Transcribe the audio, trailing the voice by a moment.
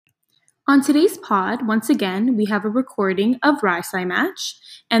On today's pod, once again, we have a recording of Rise Match,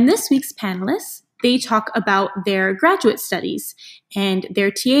 and this week's panelists, they talk about their graduate studies and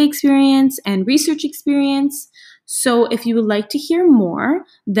their TA experience and research experience. So if you would like to hear more,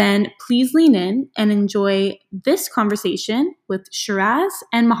 then please lean in and enjoy this conversation with Shiraz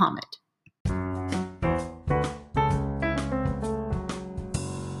and Mohammed.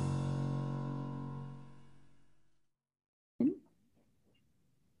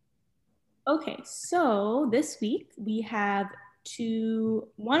 Okay, so this week we have two.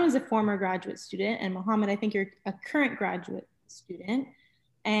 One was a former graduate student, and Mohammed, I think you're a current graduate student,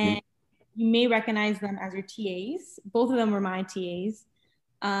 and you may recognize them as your TAs. Both of them were my TAs.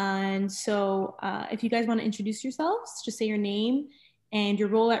 And so if you guys want to introduce yourselves, just say your name and your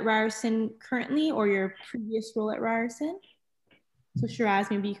role at Ryerson currently or your previous role at Ryerson. So Shiraz,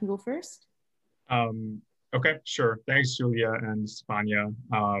 maybe you can go first. Okay, sure. Thanks, Julia and Stefania.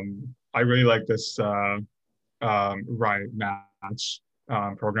 I really like this Riot Match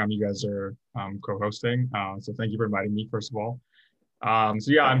program you guys are co-hosting. So thank you for inviting me, first of all.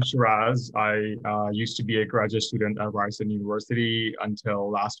 So yeah, I'm Shiraz. I used to be a graduate student at Ryerson University until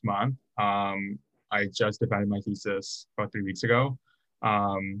last month. I just defended my thesis about 3 weeks ago,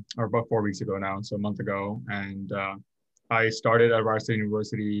 or about 4 weeks ago now, so a month ago. And I started at Ryerson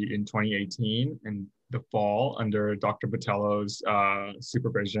University in 2018 in the fall under Dr. Botello's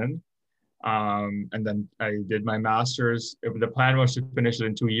supervision. And then I did my master's. The plan was to finish it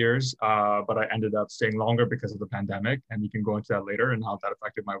in 2 years, but I ended up staying longer because of the pandemic. And we can go into that later and how that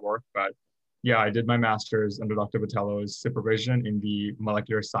affected my work. But yeah, I did my master's under Dr. Botello's supervision in the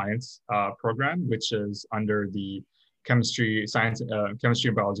molecular science program, which is under the chemistry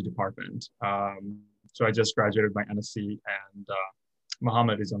and biology department. So I just graduated my NSC, and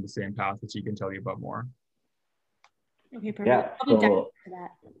Mohammed is on the same path, which he can tell you about more. Okay, perfect. Yeah, I'll be back to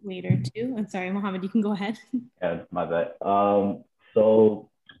that later too. I'm sorry, Mohammed, you can go ahead. Yeah, my bad. So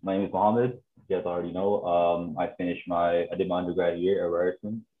my name is Mohammed. You guys already know. I did my undergrad year at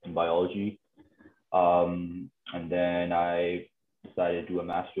Ryerson in biology. And then I decided to do a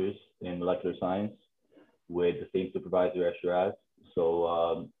master's in molecular science with the same supervisor as Shiraz.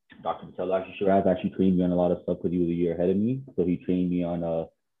 So Dr. Botello, Shiraz actually trained me on a lot of stuff because he was a year ahead of me. So he trained me on a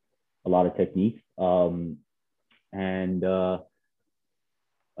lot of techniques. And I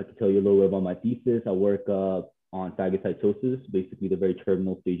can tell you a little bit about my thesis. I work on phagocytosis, basically the very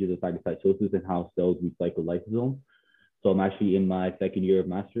terminal stages of phagocytosis and how cells recycle lysosomes. So I'm actually in my second year of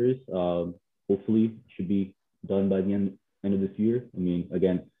master's. Hopefully should be done by the end of this year. I mean,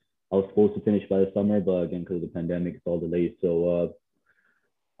 again, I was supposed to finish by the summer, but again, because of the pandemic, it's all delayed. So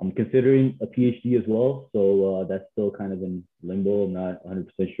I'm considering a PhD as well. So that's still kind of in limbo. I'm not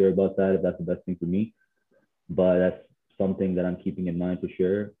 100% sure about that, if that's the best thing for me. But that's something that I'm keeping in mind for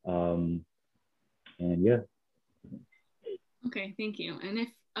sure. And yeah. Okay, thank you. And if,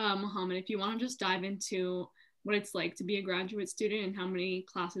 Mohammed, if you want to just dive into what it's like to be a graduate student and how many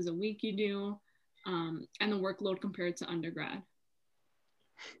classes a week you do, and the workload compared to undergrad.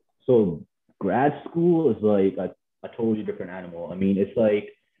 So grad school is like a totally different animal. I mean,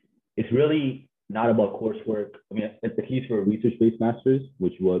 it's really not about coursework. I mean, at least for a research-based master's,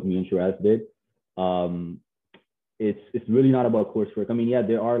 which is what me and Shiraz did. It's really not about coursework. I mean, yeah,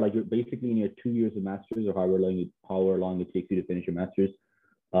 there are like, you're basically in your 2 years of master's or however long it takes you to finish your master's.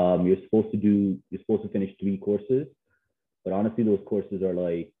 You're supposed to finish 3 courses, but honestly, those courses are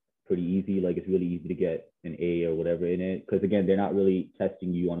like pretty easy. Like it's really easy to get an A or whatever in it. Cause again, they're not really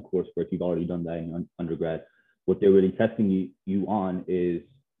testing you on coursework. You've already done that in undergrad. What they're really testing you on is,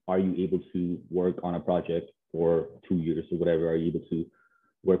 are you able to work on a project for 2 years or whatever? Are you able to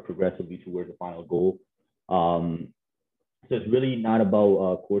work progressively towards the final goal? So it's really not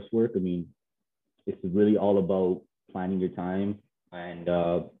about coursework. I mean, it's really all about planning your time and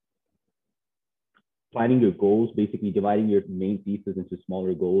planning your goals, basically dividing your main thesis into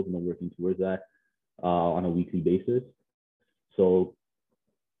smaller goals and then working towards that on a weekly basis. So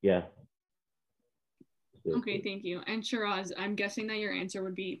yeah. Okay, thank you. And Shiraz, I'm guessing that your answer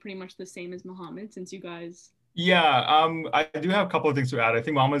would be pretty much the same as Mohammed, since you guys... Yeah, I do have a couple of things to add. I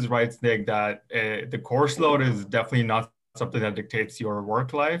think Mohammed's right, Nick, that the course load is definitely not something that dictates your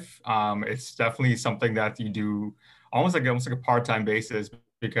work life. It's definitely something that you do almost like a part-time basis,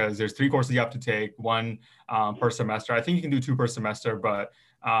 because there's 3 courses you have to take, 1 per semester. I think you can do 2 per semester, but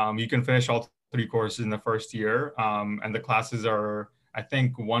you can finish all 3 courses in the first year. And the classes are, I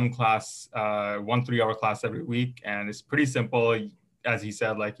think, 1 3-hour class every week, and it's pretty simple. As he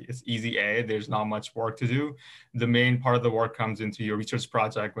said, like it's easy A, there's not much work to do. The main part of the work comes into your research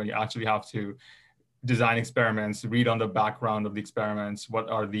project when you actually have to design experiments, read on the background of the experiments, what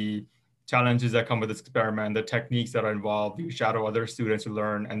are the challenges that come with this experiment, the techniques that are involved. You shadow other students to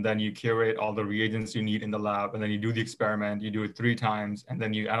learn, and then you curate all the reagents you need in the lab, and then you do the experiment. You do it 3 times, and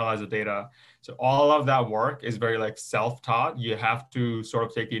then you analyze the data. So all of that work is very like self-taught. You have to sort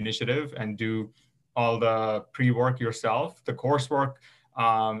of take the initiative and do all the pre-work yourself. The coursework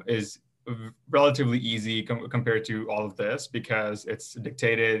is relatively easy compared to all of this because it's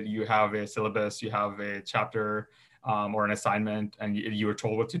dictated. You have a syllabus, you have a chapter or an assignment, and you were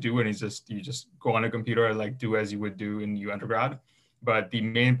told what to do, and you just go on a computer and like do as you would do in your undergrad. But the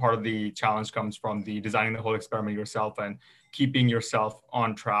main part of the challenge comes from the designing the whole experiment yourself and keeping yourself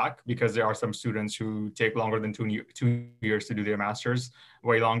on track, because there are some students who take longer than 2 years to do their master's,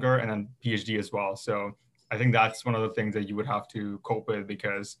 way longer, and then PhD as well. So I think that's one of the things that you would have to cope with,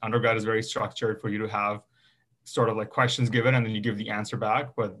 because undergrad is very structured for you to have sort of like questions given and then you give the answer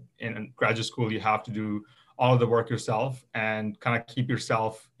back. But in graduate school, you have to do all of the work yourself and kind of keep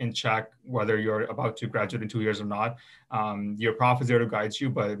yourself in check, whether you're about to graduate in 2 years or not. Your prof is there to guide you,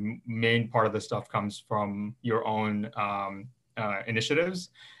 but main part of the stuff comes from your own initiatives.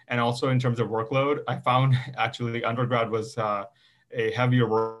 And also in terms of workload, I found actually undergrad was a heavier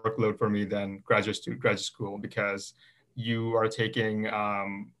workload for me than graduate school, because you are taking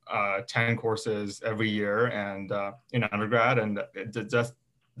 10 courses every year and in undergrad, and just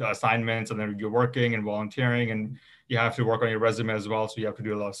the assignments, and then you're working and volunteering, and you have to work on your resume as well. So you have to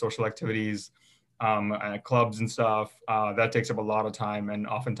do a lot of social activities, and clubs and stuff. That takes up a lot of time, and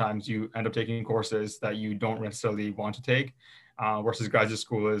oftentimes you end up taking courses that you don't necessarily want to take. Versus graduate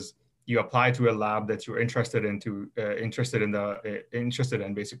school is you apply to a lab that you're interested in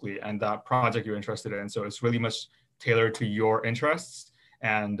basically, and that project you're interested in. So it's really much tailored to your interests,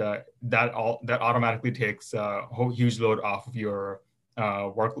 and that automatically takes a huge load off of your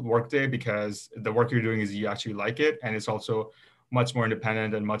work day, because the work you're doing is you actually like it, and it's also much more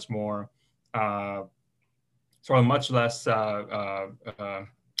independent and much more sort of much less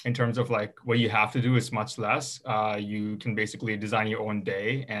in terms of like what you have to do is much less. You can basically design your own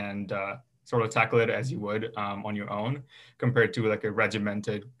day and sort of tackle it as you would on your own, compared to like a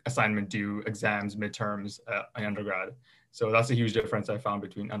regimented assignment due, exams, midterms in undergrad. So that's a huge difference I found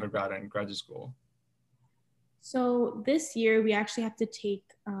between undergrad and graduate school. So this year we actually have to take,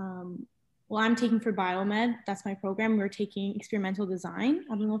 well, I'm taking for biomed, that's my program. We're taking experimental design.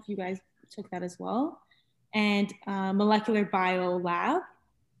 I don't know if you guys took that as well. And molecular bio lab.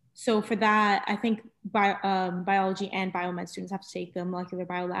 So for that, I think biology and biomed students have to take the molecular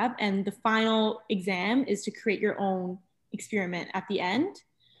bio lab. And the final exam is to create your own experiment at the end.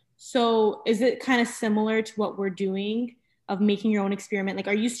 So is it kind of similar to what we're doing of making your own experiment? Like,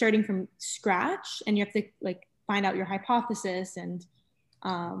 are you starting from scratch and you have to like find out your hypothesis and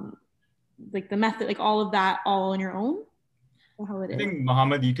like the method, like all of that all on your own? How it is? I think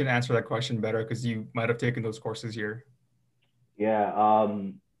Mohammed, you can answer that question better because you might have taken those courses here. Yeah,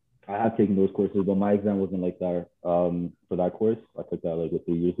 I have taken those courses, but my exam wasn't like that for that course. I took that like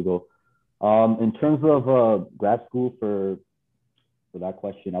 3 years ago. In terms of grad school for that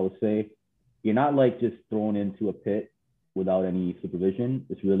question, I would say you're not like just thrown into a pit without any supervision.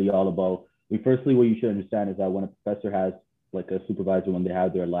 It's really all about, firstly, what you should understand is that when a professor has like a supervisor, when they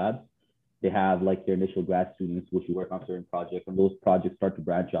have their labs, they have like their initial grad students, which you work on certain projects, and those projects start to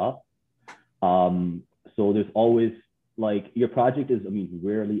branch off. So there's always like your project is,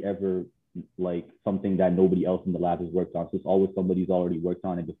 rarely ever like something that nobody else in the lab has worked on. So it's always somebody's already worked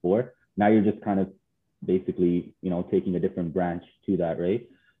on it before. Now you're just kind of basically, taking a different branch to that, right?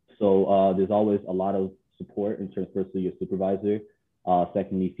 So there's always a lot of support in terms, firstly, your supervisor,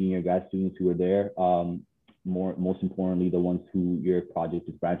 secondly, senior grad students who are there, most importantly, the ones who your project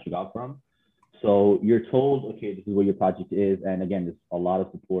is branching off from. So you're told, okay, this is what your project is. And again, there's a lot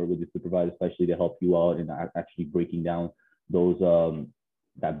of support with your supervisor, especially to help you out and actually breaking down those,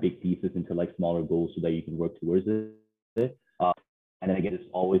 that big thesis into like smaller goals so that you can work towards it. And then again, there's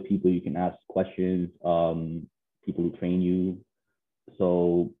always people you can ask questions, people who train you.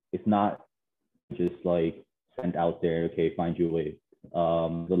 So it's not just like sent out there, okay, find your way.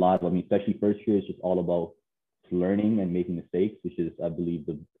 There's a lot of, especially first year is just all about learning and making mistakes, which is, I believe,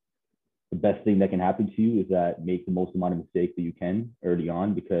 the best thing that can happen to you is that make the most amount of mistakes that you can early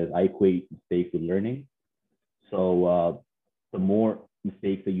on, because I equate mistakes with learning. So the more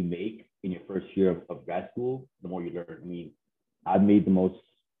mistakes that you make in your first year of grad school, the more you learn. I've made the most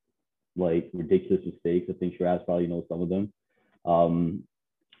like ridiculous mistakes. I think Shiraz probably knows some of them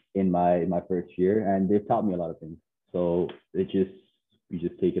in my first year, and they've taught me a lot of things. So you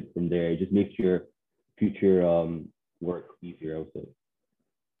just take it from there. It just makes your future work easier, I would say.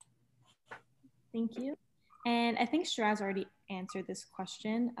 Thank you. And I think Shiraz already answered this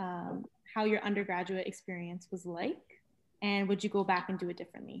question, how your undergraduate experience was like, and would you go back and do it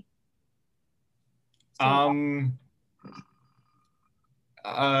differently? So,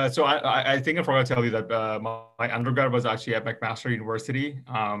 so I think I forgot to tell you that my undergrad was actually at McMaster University.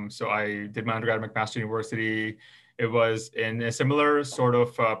 So I did my undergrad at McMaster University. It was in a similar sort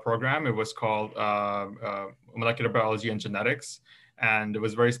of program. It was called molecular biology and genetics, and it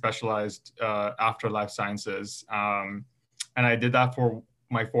was very specialized after life sciences. And I did that for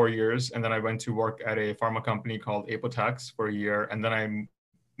my 4 years, and then I went to work at a pharma company called Apotex for a year, and then I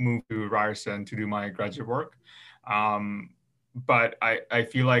moved to Ryerson to do my graduate work. But I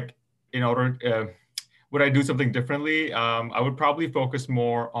feel like in order, would I do something differently? I would probably focus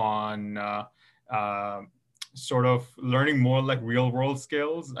more on sort of learning more like real world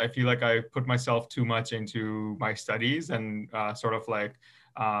skills. I feel like I put myself too much into my studies and sort of like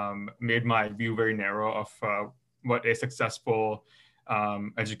made my view very narrow of what a successful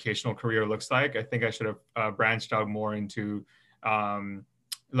educational career looks like. I think I should have branched out more into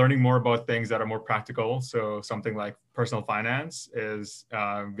learning more about things that are more practical. So something like personal finance is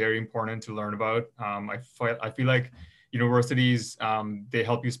very important to learn about. I feel like universities, they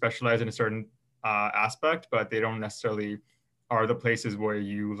help you specialize in a certain aspect, but they don't necessarily are the places where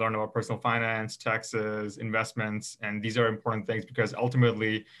you learn about personal finance, taxes, investments. And these are important things because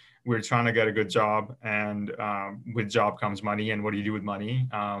ultimately we're trying to get a good job, and with job comes money, and what do you do with money?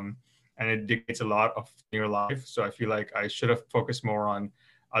 And it dictates a lot of your life. So I feel like I should have focused more on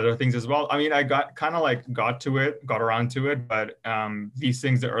other things as well. I mean, I got around to it, but these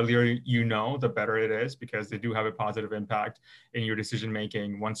things, the earlier the better it is, because they do have a positive impact in your decision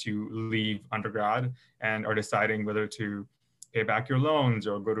making once you leave undergrad and are deciding whether to pay back your loans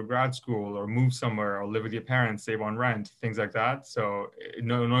or go to grad school or move somewhere or live with your parents, save on rent, things like that. So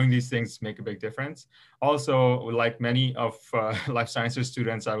knowing these things make a big difference. Also, like many of life sciences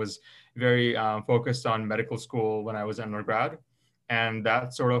students, I was very focused on medical school when I was undergrad. And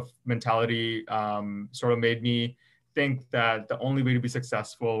that sort of mentality sort of made me think that the only way to be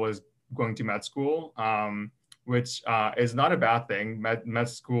successful was going to med school, which is not a bad thing. Med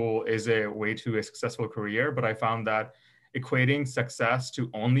school is a way to a successful career, but I found that equating success to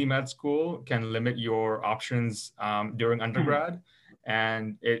only med school can limit your options during undergrad,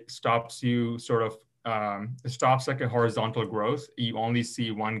 and it stops you sort of, it stops like a horizontal growth. You only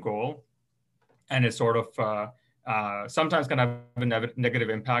see one goal, and it sort of sometimes can have a negative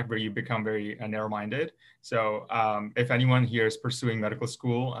impact where you become very narrow-minded. So if anyone here is pursuing medical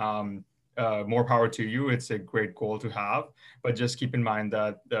school, more power to you. It's a great goal to have, but just keep in mind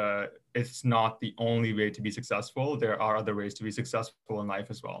that it's not the only way to be successful. There are other ways to be successful in life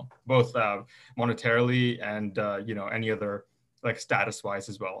as well, both monetarily and any other like status-wise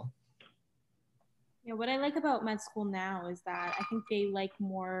as well. Yeah, what I like about med school now is that I think they like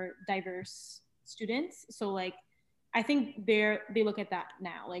more diverse students. So like, I think they look at that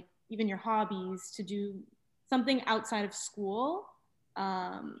now, like even your hobbies, to do something outside of school.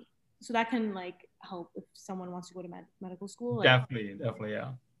 So that can like help if someone wants to go to medical school. Like, definitely,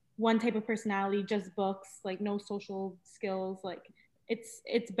 yeah. One type of personality, just books, like no social skills. Like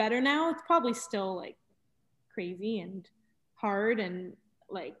it's better now. It's probably still like crazy and hard, and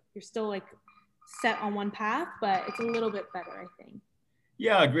like you're still like set on one path, but it's a little bit better, I think.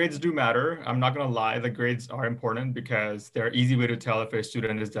 Yeah, grades do matter. I'm not going to lie. The grades are important because they're an easy way to tell if a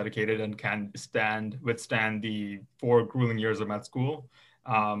student is dedicated and can withstand the 4 grueling years of med school.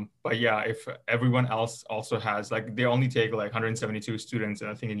 But yeah, if everyone else also has, like, they only take like 172 students,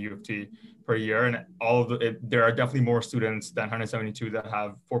 I think, in U of T per year. And there are definitely more students than 172 that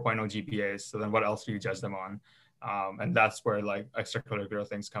have 4.0 GPAs. So then what else do you judge them on? And that's where like extracurricular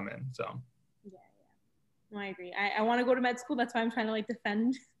things come in. So. No, I agree. I want to go to med school. That's why I'm trying to like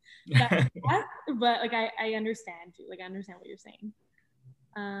defend that. But like I understand too. Like I understand what you're saying.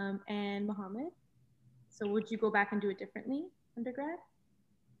 And Mohammed, so would you go back and do it differently, undergrad?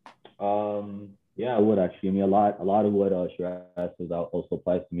 Yeah, I would actually. I mean, a lot of what Shiraz says also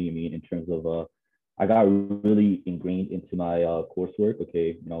applies to me. I mean, in terms of I got really ingrained into my coursework.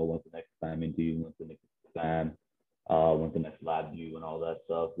 Okay, when's the next assignment due? When's the next exam? When's the next lab due? And all that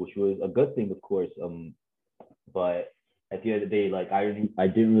stuff, which was a good thing, of course. But at the end of the day, like I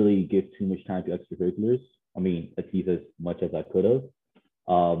didn't really give too much time to extracurriculars. I mean, at least as much as I could have.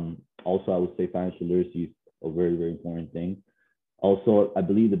 Also, I would say financial literacy is a very, very important thing. Also, I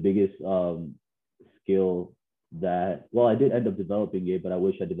believe the biggest skill that, well, I did end up developing it, but I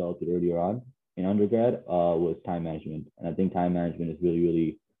wish I developed it earlier on in undergrad, was time management. And I think time management is really,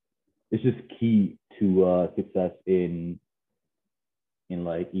 really, it's just key to success in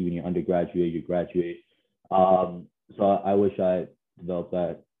like even your undergraduate, your graduate. So I wish I developed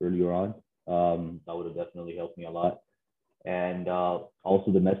that earlier on. That would have definitely helped me a lot. And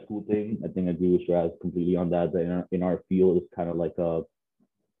also the med school thing, I think I agree with Shiraz completely on that. That in our field, it's kind of like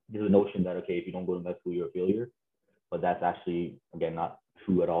there's a notion that, okay, if you don't go to med school, you're a failure. But that's actually, again, not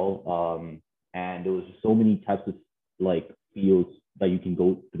true at all. And there was so many types of like fields that you can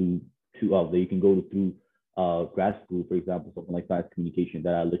go through that you can go through grad school, for example, something like science communication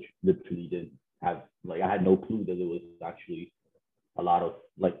that I literally didn't have, like I had no clue that there was actually a lot of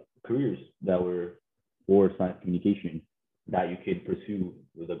like careers that were for science communication that you can pursue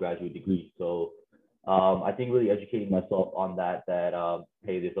with a graduate degree. So I think really educating myself on that,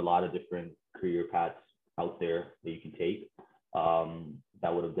 hey, there's a lot of different career paths out there that you can take.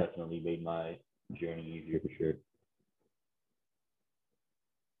 That would have definitely made my journey easier for sure.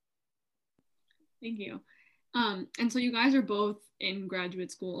 Thank you. And so you guys are both in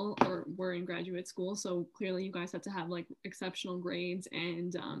graduate school, or were in graduate school. So clearly you guys had to have like exceptional grades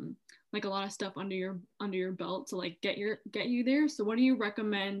and like a lot of stuff under your belt to like get you there. So what do you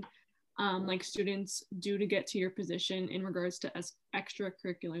recommend like students do to get to your position in regards to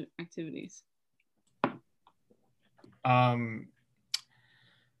extracurricular activities?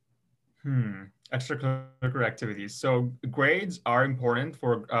 Extracurricular activities. So grades are important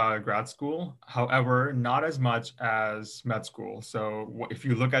for grad school. However, not as much as med school. So if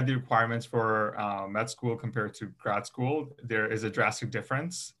you look at the requirements for med school compared to grad school, there is a drastic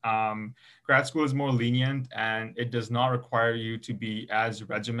difference. Grad school is more lenient and it does not require you to be as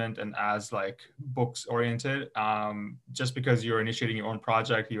regiment and as like books oriented. Just because you're initiating your own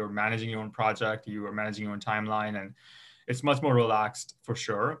project, you're managing your own project, you are managing your own timeline, and it's much more relaxed for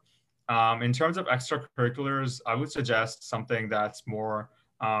sure. In terms of extracurriculars, I would suggest something that's more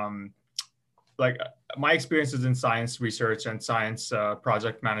like my experience is in science research and science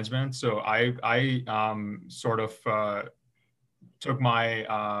project management. So I sort of took my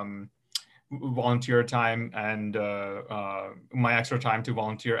volunteer time and my extra time to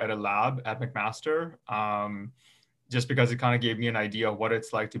volunteer at a lab at McMaster. Just because it kind of gave me an idea of what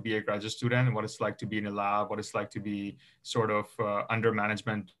it's like to be a graduate student, what it's like to be in a lab, what it's like to be sort of under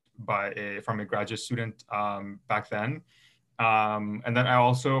management from a graduate student back then. And then I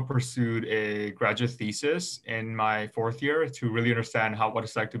also pursued a graduate thesis in my fourth year to really understand what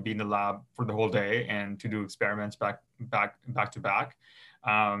it's like to be in the lab for the whole day and to do experiments back to back.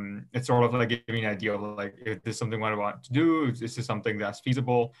 It's sort of like giving me an idea of like, if this is something what I want to do, if this is something that's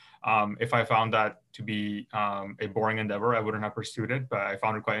feasible. If I found that to be a boring endeavor, I wouldn't have pursued it, but I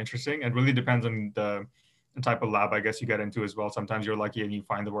found it quite interesting. It really depends on the type of lab I guess you get into as well. Sometimes you're lucky and you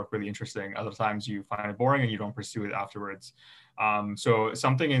find the work really interesting. Other times you find it boring and you don't pursue it afterwards. So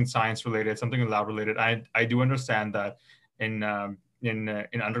something in science related, something in lab related. I do understand that in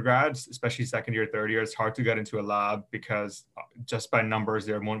undergrads, especially second year, third year, it's hard to get into a lab because just by numbers,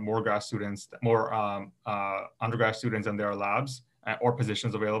 there are more grad students, more undergrad students than there are labs or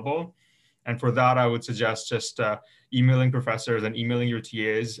positions available. And for that, I would suggest just emailing professors and emailing your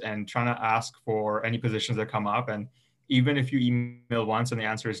TAs and trying to ask for any positions that come up. And even if you email once and the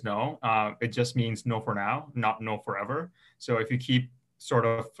answer is no, it just means no for now, not no forever. So if you keep sort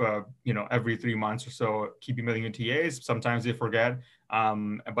of, every 3 months or so, keep emailing your TAs, sometimes they forget.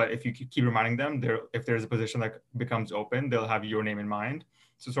 But if you keep reminding them, if there's a position that becomes open, they'll have your name in mind.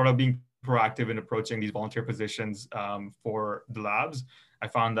 So sort of being proactive in approaching these volunteer positions for the labs, I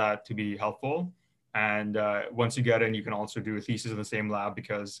found that to be helpful. And once you get in, you can also do a thesis in the same lab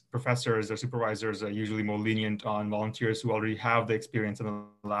because professors or supervisors are usually more lenient on volunteers who already have the experience in the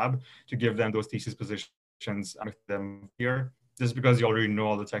lab to give them those thesis positions with them here. Just because you already know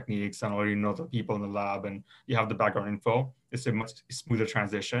all the techniques and already know the people in the lab and you have the background info, it's a much smoother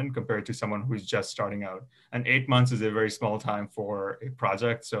transition compared to someone who's just starting out. And 8 months is a very small time for a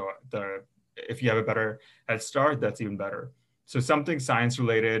project. So if you have a better head start, that's even better. So something science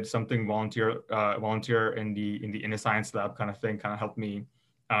related, something volunteer in a science lab kind of thing kind of helped me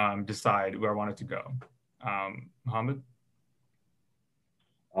decide where I wanted to go. Mohammed?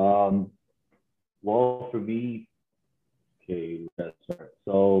 Well, for me, okay, let's start.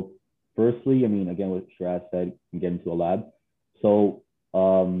 So firstly, I mean, again, what Shiraz said, get into a lab. So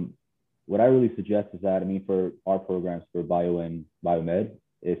what I really suggest is that, I mean, for our programs for bio and biomed,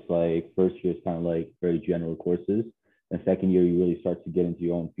 it's like first year is kind of like very general courses. And second year, you really start to get into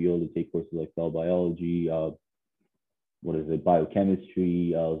your own field and take courses like cell biology,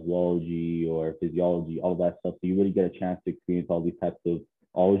 biochemistry, zoology, or physiology, all of that stuff. So you really get a chance to experience all these types of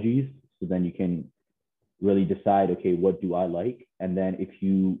ologies. So then you can really decide, okay, what do I like? And then if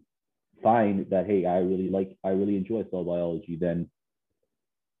you find that, hey, I really enjoy cell biology, then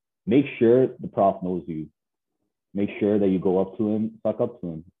make sure the prof knows you. make sure that you go up to him, suck up to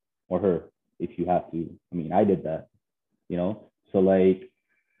him or her if you have to. I mean, I did that, you know? So like,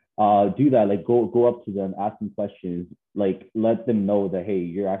 do that, like go up to them, ask them questions, like let them know that, hey,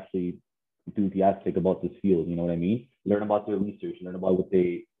 you're actually enthusiastic about this field, you know what I mean? Learn about their research, learn about what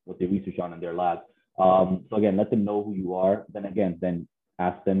they research on in their lab. So again, let them know who you are. Then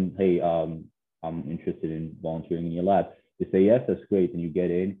ask them, hey, I'm interested in volunteering in your lab. They say yes, that's great. Then you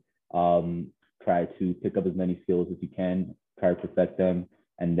get in, try to pick up as many skills as you can, try to perfect them.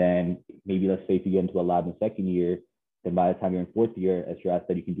 And then maybe let's say if you get into a lab in second year, then by the time you're in fourth year, as you're asked,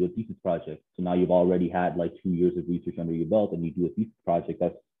 that you can do a thesis project. So now you've already had like 2 years of research under your belt and you do a thesis project.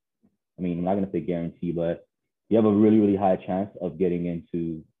 That's, I mean, I'm not going to say guarantee, but you have a really, really high chance of getting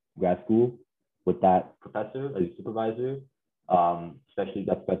into grad school with that professor as a supervisor, especially if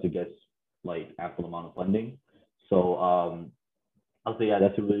that professor gets like ample amount of funding. So I'll say, yeah,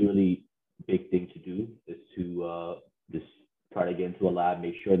 that's a really, really big thing to do, is to just try to get into a lab,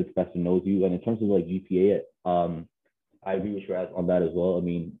 make sure the professor knows you. And in terms of like GPA, I agree with Shiraz on that as well. I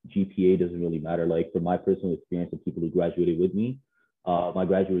mean, GPA doesn't really matter. Like from my personal experience of people who graduated with me, I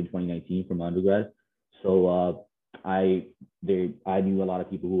graduated in 2019 from undergrad. So I knew a lot of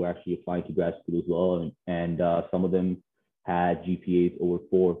people who were actually applying to grad school as well. And some of them had GPAs over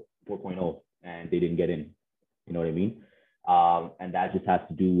 4.0 and they didn't get in. You know what I mean? And that just has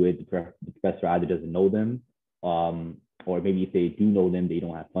to do with the professor either doesn't know them, or maybe if they do know them, they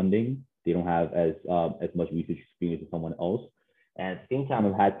don't have funding. They don't have as much research experience as someone else. And at the same time,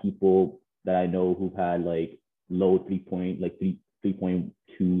 I've had people that I know who've had like low 3.2,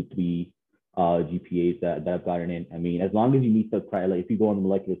 3 GPAs that have gotten in. I mean, as long as you meet the criteria, like if you go on the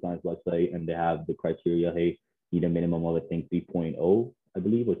molecular science website and they have the criteria, hey, you need a minimum of, I think, 3.0, I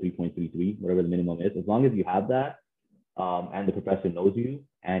believe, or 3.33, whatever the minimum is. As long as you have that, and the professor knows you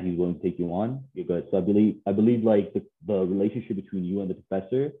and he's willing to take you on, you're good. So I believe like the relationship between you and the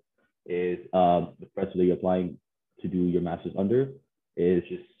professor is the professor that you're applying to do your master's under is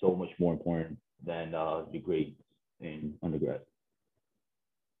just so much more important than your grades in undergrad.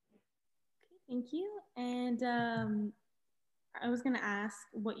 Thank you. And I was going to ask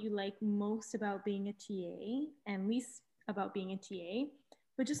what you like most about being a TA and least about being a TA.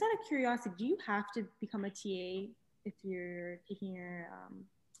 But just out of curiosity, do you have to become a TA if you're taking you're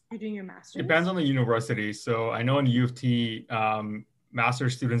doing your master's? Depends on the university. So I know in U of T,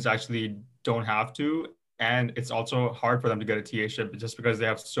 master's students actually don't have to. And it's also hard for them to get a TA-ship just because they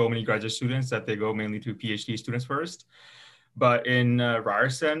have so many graduate students that they go mainly to PhD students first. But in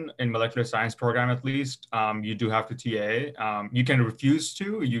Ryerson, in molecular science program at least, you do have to TA. You can refuse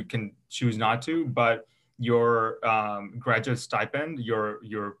to, you can choose not to, but your graduate stipend,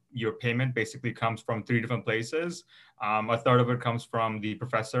 your payment basically comes from 3 different places. A third of it comes from the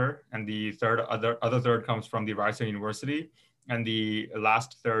professor, and the other third comes from the Ryerson University, and the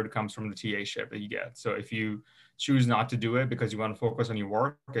last third comes from the TA-ship that you get. So if you choose not to do it because you want to focus on your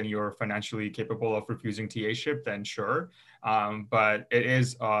work and you're financially capable of refusing TA-ship, then sure. But it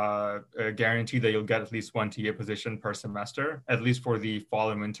is a guarantee that you'll get at least 1 TA position per semester, at least for the fall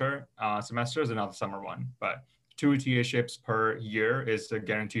and winter semesters and not the summer one. But 2 TA-ships per year is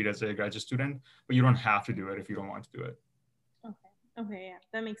guaranteed as a graduate student, but you don't have to do it if you don't want to do it. Okay, yeah,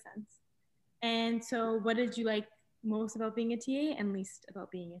 that makes sense. And so what did you like most about being a TA and least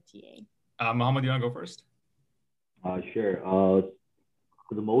about being a TA? Mohammed, do you want to go first? Sure.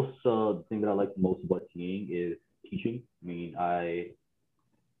 For the most, the thing that I like the most about TAing is teaching. I mean,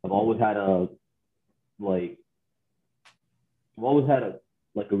 I've always had a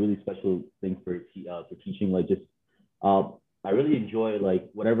really special thing for teaching. Like just, I really enjoy like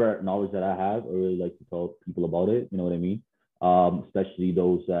whatever knowledge that I have. I really like to tell people about it. You know what I mean? Especially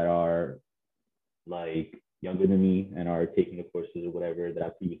those that are like younger than me and are taking the courses or whatever that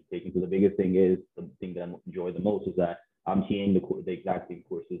I've previously taken. So the biggest thing is, the thing that I enjoy the most is that I'm teaching the exact same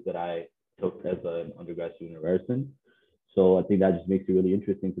courses that I took as an undergrad student at Ryerson. So I think that just makes it really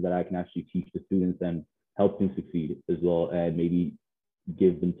interesting so that I can actually teach the students and help them succeed as well, and maybe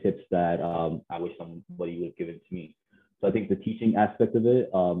give them tips that I wish somebody would have given to me. So I think the teaching aspect of it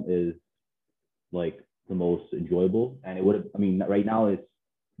is like the most enjoyable. And it would, I mean, right now it's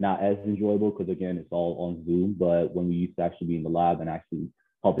not as enjoyable because again, it's all on Zoom, but when we used to actually be in the lab and actually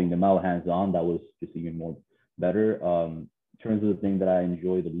helping them out hands-on, that was just even more better. In terms of the thing that I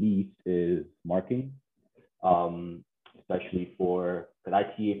enjoy the least is marking, especially because I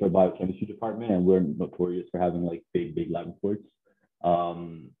TA for biochemistry department and we're notorious for having like big lab reports,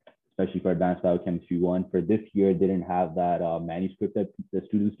 especially for advanced biochemistry 1. For this year, they didn't have that manuscript that the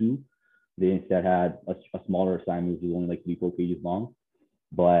students do. They instead had a smaller assignment, which was only like 3-4 pages long.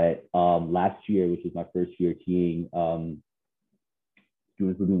 But last year, which was my first year teaching,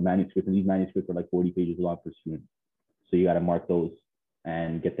 students were doing manuscripts, and these manuscripts are like 40 pages long per student. So you got to mark those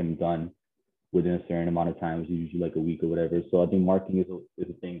and get them done within a certain amount of time, which is usually like a week or whatever. So I think marking is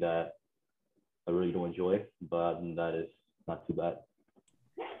a thing that I really don't enjoy, but that is not too bad.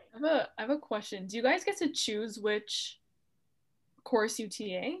 I have a question. Do you guys get to choose which course you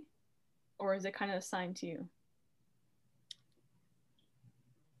TA, or is it kind of assigned to you?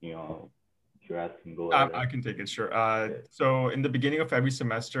 You know, Shiraz can go I ahead. can take it, sure. So in the beginning of every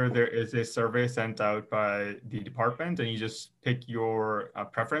semester, there is a survey sent out by the department, and you just pick your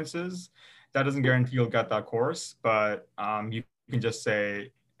preferences. That doesn't guarantee you'll get that course, but you can just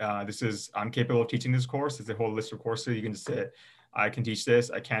say, I'm capable of teaching this course. It's a whole list of courses. You can just say, I can teach this,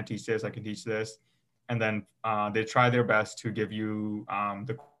 I can't teach this, I can teach this. And then they try their best to give you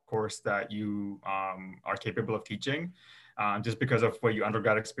the course that you are capable of teaching. Just because of what your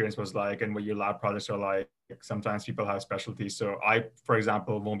undergrad experience was like and what your lab projects are like. Sometimes people have specialties. So I, for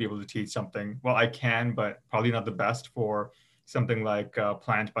example, won't be able to teach something. Well, I can, but probably not the best for something like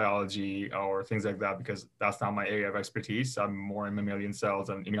plant biology or things like that, because that's not my area of expertise. I'm more in mammalian cells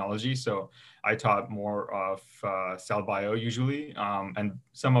and immunology. So I taught more of cell bio usually, and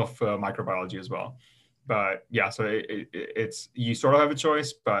some of microbiology as well. But yeah, so it's, you sort of have a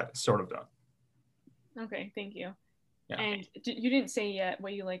choice, but sort of don't. Okay, thank you. Yeah. And you didn't say yet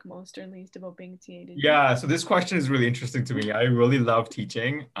what you like most or least about being a TA, did you? Yeah, so this question is really interesting to me. I really love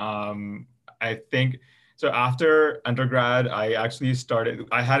teaching. I think, so after undergrad, I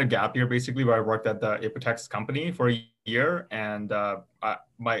had a gap year basically where I worked at the Apotex company for a year. And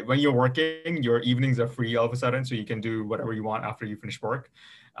when you're working, your evenings are free all of a sudden, so you can do whatever you want after you finish work.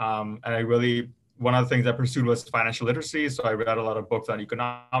 And one of the things I pursued was financial literacy. So I read a lot of books on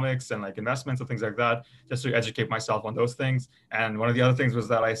economics and like investments and things like that, just to educate myself on those things. And one of the other things was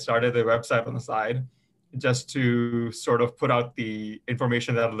that I started a website on the side just to sort of put out the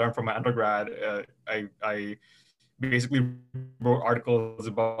information that I learned from my undergrad. I basically wrote articles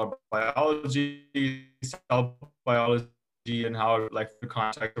about biology, cell biology, and how like the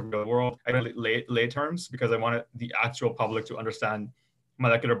context of the real world. I read lay terms because I wanted the actual public to understand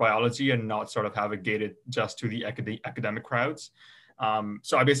molecular biology and not sort of have it gated just to the academic crowds.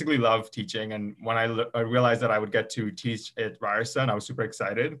 So I basically love teaching. And when I realized that I would get to teach at Ryerson, I was super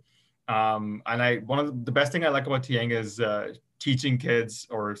excited. One of the best thing I like about TAing is teaching kids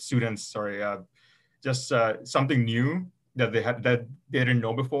or students, just something new that they didn't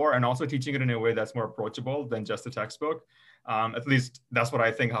know before, and also teaching it in a way that's more approachable than just a textbook. At least that's what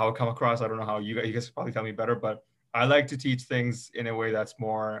I think, how it come across. I don't know how you guys probably tell me better, but I like to teach things in a way that's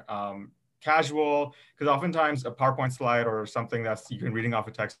more casual, because oftentimes a PowerPoint slide or something that's you can reading off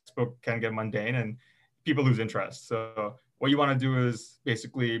a textbook can get mundane and people lose interest. So what you want to do is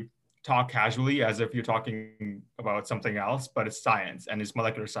basically talk casually as if you're talking about something else, but it's science and it's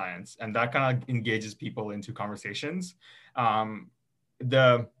molecular science. And that kind of engages people into conversations.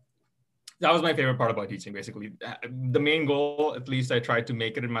 That was my favorite part about teaching, basically. The main goal, at least I tried to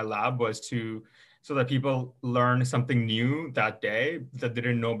make it in my lab, was so that people learn something new that day that they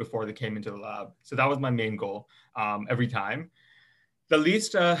didn't know before they came into the lab. So that was my main goal every time. The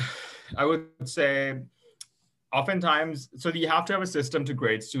least, I would say, oftentimes, so you have to have a system to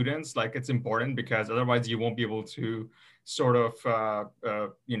grade students. Like, it's important because otherwise you won't be able to sort of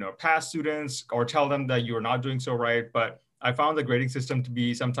pass students or tell them that you're not doing so right. But I found the grading system to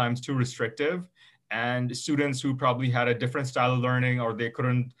be sometimes too restrictive, and students who probably had a different style of learning, or they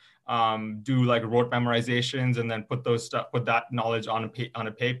couldn't do like rote memorizations and then put that knowledge on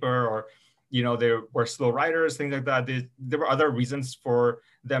a paper, or they were slow writers, things like that. There were other reasons for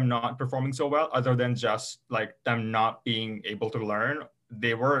them not performing so well, other than just like them not being able to learn.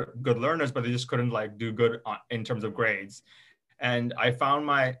 They were good learners, but they just couldn't like do good in terms of grades. And I found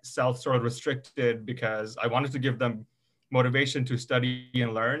myself sort of restricted because I wanted to give them motivation to study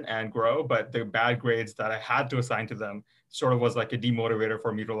and learn and grow, but the bad grades that I had to assign to them sort of was like a demotivator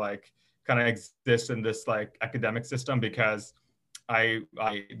for me to like kind of exist in this like academic system, because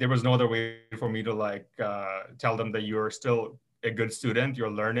there was no other way for me to like tell them that you're still a good student, you're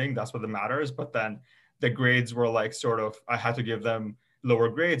learning, that's what matters. But then the grades were like sort of, I had to give them lower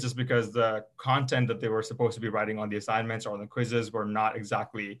grades just because the content that they were supposed to be writing on the assignments or on the quizzes were not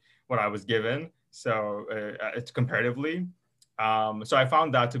exactly what I was given. So it's comparatively. So I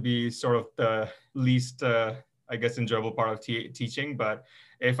found that to be sort of the least, I guess, enjoyable part of teaching. But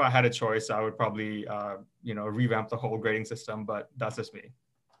if I had a choice, I would probably, revamp the whole grading system, but that's just me.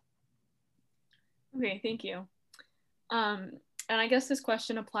 Okay, thank you. And I guess this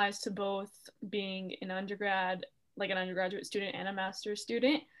question applies to both being an undergrad like an undergraduate student and a master's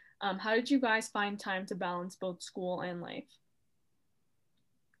student. How did you guys find time to balance both school and life?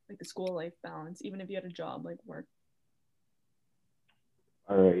 Like the school life balance, even if you had a job, like work.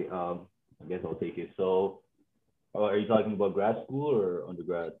 All right. I guess I'll take it. So, are you talking about grad school or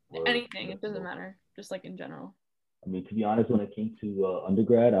undergrad? Or anything, it doesn't matter. Just like in general. I mean, to be honest, when it came to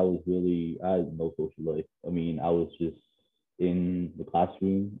undergrad, I had no social life. I mean, I was just in the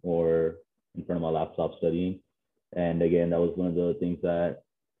classroom or in front of my laptop studying. And again, that was one of the things that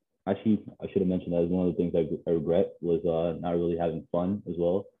actually I should have mentioned. That was one of the things I regret was not really having fun as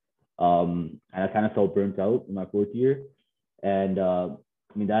well. And I kind of felt burnt out in my fourth year. And I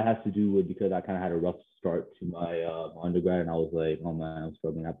mean, that has to do with because I kind of had a rough start to my undergrad, and I was like, oh man, I'm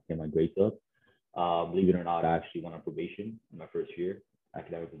struggling. I have to get my grades up. Believe it or not, I actually went on probation in my first year,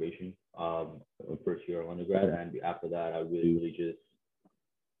 academic probation, first year of undergrad, and after that, I really just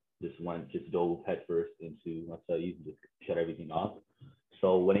dove headfirst into my studies and just shut everything off.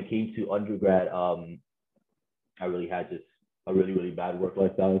 So when it came to undergrad, I really had just a really bad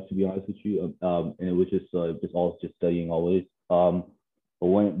work-life balance, to be honest with you, and it was just all just studying always. But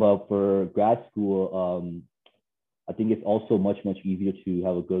for grad school, I think it's also much easier to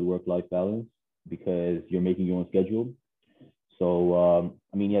have a good work-life balance because you're making your own schedule. So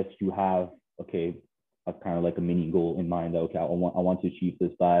I mean, yes, you have a kind of like a mini goal in mind that I want to achieve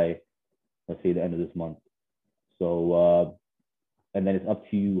this by, let's say, the end of this month. So and then it's up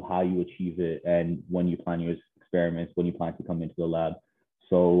to you how you achieve it and when you plan your experiments, when you plan to come into the lab.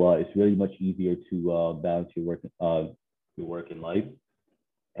 So it's really much easier to balance your work and life.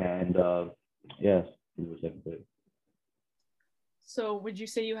 And yes, so would you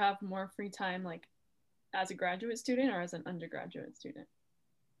say you have more free time like as a graduate student or as an undergraduate student?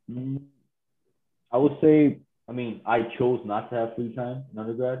 I would say, I mean, I chose not to have free time in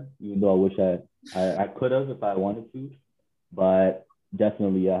undergrad, even though I wish I could have if I wanted to. But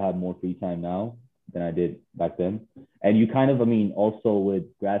definitely I have more free time now than I did back then. And you kind of, I mean, also with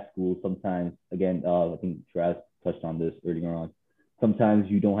grad school, sometimes, again, I think Shiraz touched on this earlier on, sometimes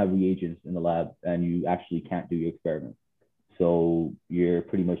you don't have reagents in the lab and you actually can't do your experiment. So you're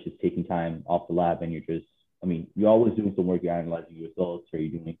pretty much just taking time off the lab and you're always doing some work, you're analyzing your results or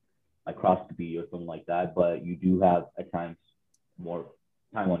you're doing microscopy or something like that, but you do have at times more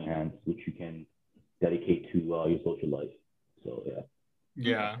time on your hands, which you can dedicate to your social life. So yeah.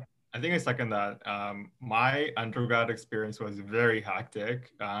 Yeah, I think I second that. My undergrad experience was very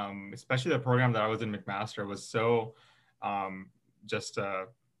hectic, especially the program that I was in McMaster was so just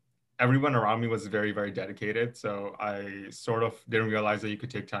everyone around me was very dedicated. So I sort of didn't realize that you could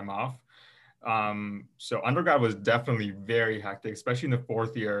take time off. So undergrad was definitely very hectic, especially in the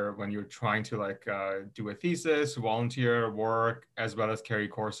fourth year when you're trying to do a thesis, volunteer, work, as well as carry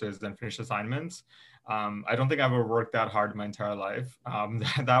courses, then finish assignments. I don't think I've ever worked that hard in my entire life.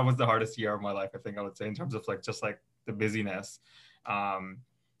 That was the hardest year of my life, I think I would say, in terms of just the busyness.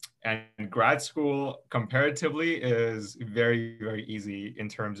 And grad school comparatively is very easy in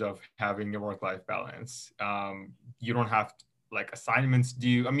terms of having your work-life balance. You don't have assignments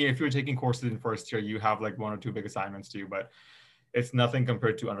due. I mean, if you're taking courses in first year, you have one or two big assignments due, but it's nothing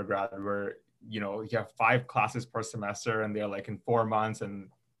compared to undergrad where, you have 5 classes per semester and they're in 4 months and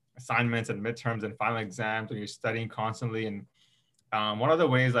assignments and midterms and final exams and you're studying constantly. And one of the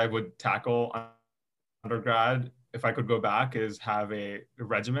ways I would tackle undergrad, if I could go back, is have a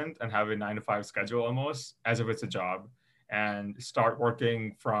regiment and have a 9-to-5 schedule almost as if it's a job and start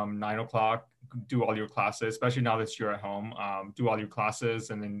working from 9 o'clock, do all your classes, especially now that you're at home, do all your classes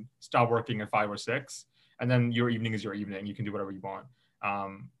and then stop working at 5 or 6. And then your evening is your evening. You can do whatever you want.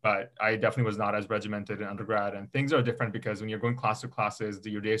 But I definitely was not as regimented in undergrad, and things are different because when you're going class to classes,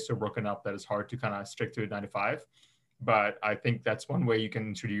 your day is so broken up that it's hard to kind of stick to 9 to 5. But I think that's one way you can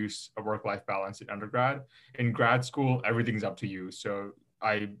introduce a work-life balance in undergrad. In grad school, everything's up to you. So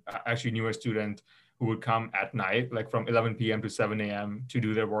I actually knew a student who would come at night, from 11 p.m. to 7 a.m. to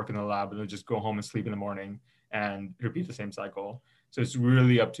do their work in the lab, and they'll just go home and sleep in the morning and repeat the same cycle. So it's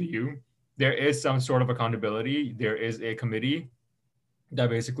really up to you. There is some sort of accountability. There is a committee that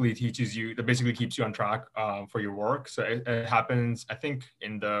basically keeps you on track for your work. So it happens, I think,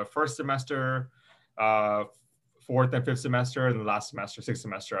 in the first semester, fourth and fifth semester, and the last semester, sixth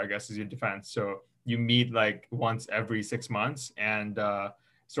semester, I guess, is your defense. So you meet once every 6 months and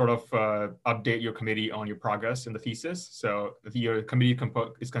update your committee on your progress in the thesis. So your committee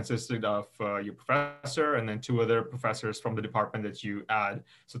is consisted of your professor and then 2 other professors from the department that you add.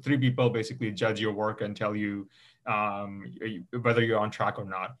 So 3 people basically judge your work and tell you whether you're on track or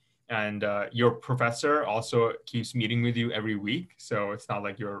not. and your professor also keeps meeting with you every week. So it's not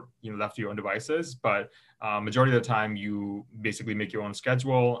like you're left to your own devices, but majority of the time you basically make your own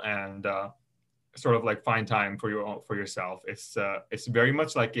schedule and sort of like find time for yourself. It's very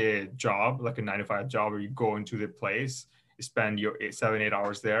much like a job, like a 9 to 5 job, where you go into the place, you spend your 7, 8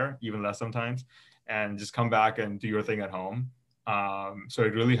 hours there, even less sometimes, and just come back and do your thing at home. So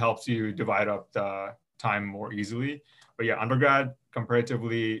it really helps you divide up the time more easily. But yeah, undergrad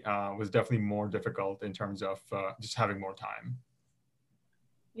comparatively was definitely more difficult in terms of just having more time.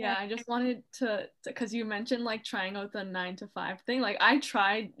 Yeah, I just wanted to, because you mentioned like trying out the 9 to 5 thing. Like I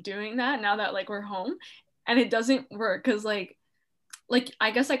tried doing that now that like we're home, and it doesn't work because like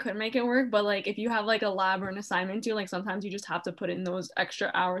I guess I could make it work, but like if you have like a lab or an assignment due, like sometimes you just have to put in those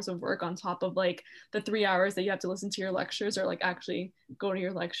extra hours of work on top of like the 3 hours that you have to listen to your lectures or like actually go to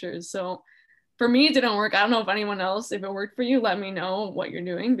your lectures. So for me, it didn't work. I don't know if anyone else, if it worked for you, let me know what you're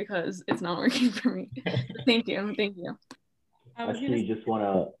doing because it's not working for me. Thank you. Thank you. Actually, just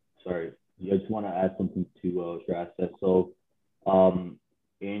wanna sorry, I just wanna add something to Shiraz said. So,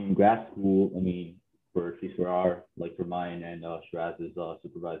 in grad school, I mean, for at least for our like for mine and Shiraz's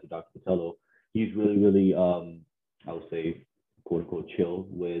supervisor, Dr. Patello, he's really I would say quote unquote chill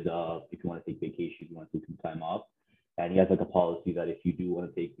with if you want to take vacation, you want to take some time off, and he has like a policy that if you do want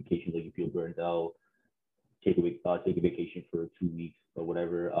to take vacation, like you feel burned out, take a vacation for 2 weeks or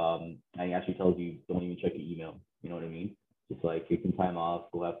whatever. And he actually tells you don't even check your email. You know what I mean? Just like take some time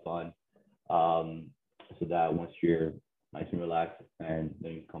off, go have fun, so that once you're nice and relaxed, and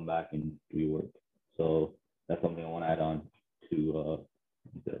then you come back and do your work. So that's something I want to add on to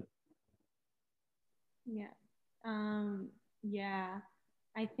the. Yeah,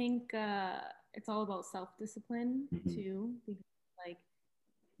 I think it's all about self-discipline too, because like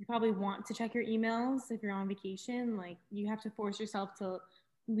you probably want to check your emails if you're on vacation. Like you have to force yourself to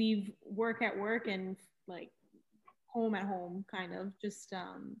leave work at work and like home at home, kind of just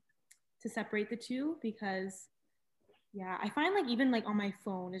to separate the two, because yeah, I find like even like on my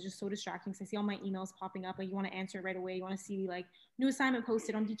phone is just so distracting. So I see all my emails popping up, like you want to answer it right away, you want to see like new assignment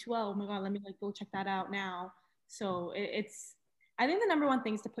posted on D2L, oh my god, let me like go check that out now. So it's I think the number one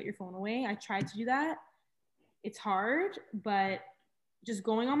thing is to put your phone away. I tried to do that. It's hard, but just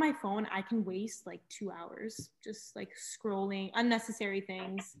going on my phone, I can waste like 2 hours just like scrolling unnecessary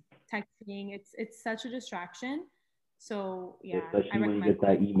things, texting. It's such a distraction. So yeah, especially when you get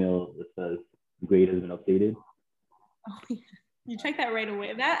that email that says grade has been updated. Oh yeah, you check that right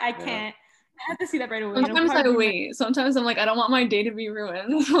away. That I can't. I have to see that right away. Sometimes I wait. Sometimes I'm like, I don't want my day to be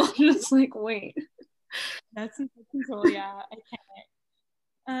ruined. So I'll just like wait. That's control. Yeah, I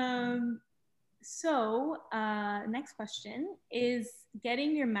can't. So next question is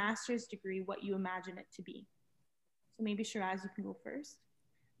getting your master's degree what you imagine it to be. So maybe Shiraz, you can go first.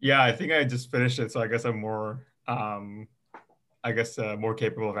 Yeah, I think I just finished it, so I guess I'm more more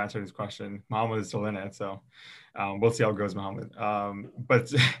capable of answering this question. Mohammed is still in it, so we'll see how it goes, Mohammed.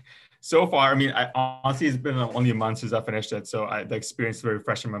 But so far, I mean, honestly, it's been only a month since I finished it, so the experience is very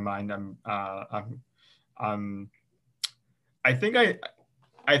fresh in my mind. I think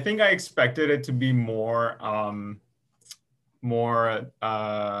I expected it to be more,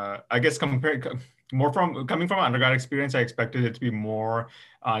 I guess coming from an undergrad experience, I expected it to be more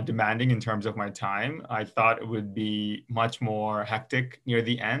demanding in terms of my time. I thought it would be much more hectic near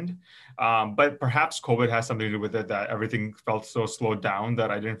the end, but perhaps COVID has something to do with it, that everything felt so slowed down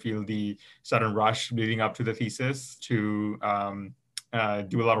that I didn't feel the sudden rush leading up to the thesis to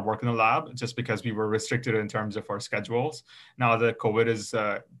do a lot of work in the lab, just because we were restricted in terms of our schedules. Now that COVID is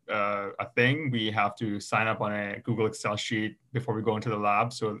a thing, we have to sign up on a Google Excel sheet before we go into the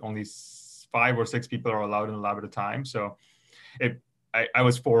lab. So only 5 or 6 people are allowed in the lab at a time. So I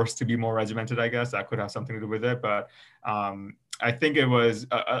was forced to be more regimented, I guess. That could have something to do with it. But I think it was,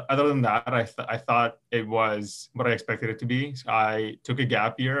 other than that, I thought it was what I expected it to be. So I took a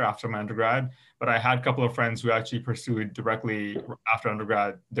gap year after my undergrad, but I had a couple of friends who actually pursued directly after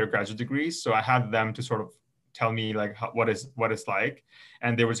undergrad their graduate degrees. So I had them to sort of tell me like what it's like.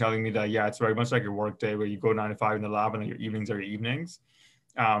 And they were telling me that, yeah, it's very much like a work day where you go 9 to 5 in the lab and your evenings are your evenings.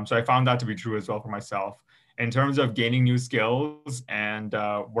 So I found that to be true as well for myself. In terms of gaining new skills and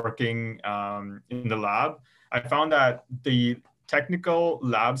working in the lab, I found that the technical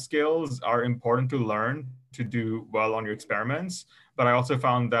lab skills are important to learn to do well on your experiments. But I also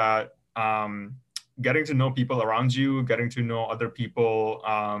found that getting to know people around you, getting to know other people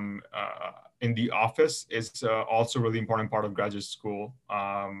in the office is also a really important part of graduate school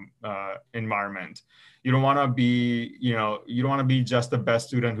environment. You don't want to be, you don't want to be just the best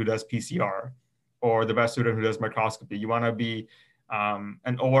student who does PCR or the best student who does microscopy. You want to be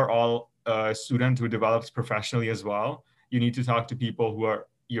an overall student who develops professionally as well. You need to talk to people who are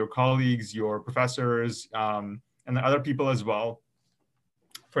your colleagues, your professors, and other people as well.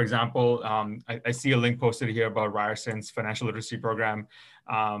 For example, I see a link posted here about Ryerson's financial literacy program.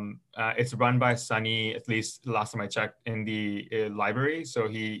 It's run by Sunny, at least the last time I checked, in the library. So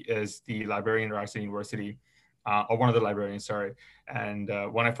he is the librarian at Ryerson University, or one of the librarians, sorry. And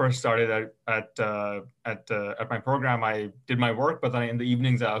when I first started at my program, I did my work, but then in the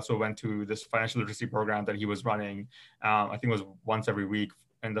evenings, I also went to this financial literacy program that he was running. I think it was once every week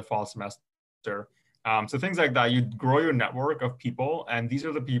in the fall semester. So things like that, you grow your network of people, and these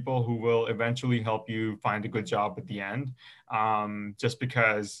are the people who will eventually help you find a good job at the end, just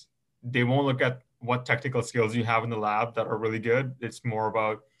because they won't look at what technical skills you have in the lab that are really good. It's more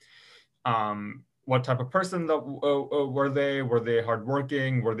about what type of person that were they? Were they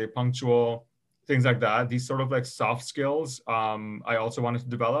hardworking? Were they punctual? Things like that. These sort of like soft skills I also wanted to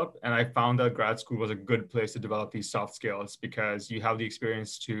develop. And I found that grad school was a good place to develop these soft skills because you have the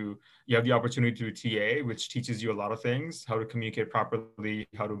experience you have the opportunity to do TA, which teaches you a lot of things, how to communicate properly,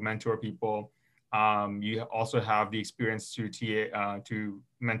 how to mentor people. You also have the experience to TA, to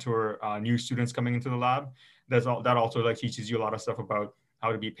mentor new students coming into the lab. That also like teaches you a lot of stuff about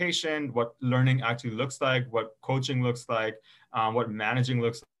how to be patient, what learning actually looks like, what coaching looks like, what managing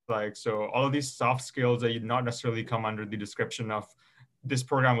looks like. So all of these soft skills that you not necessarily come under the description of this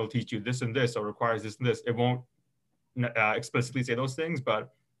program will teach you this and this or requires this and this. It won't explicitly say those things,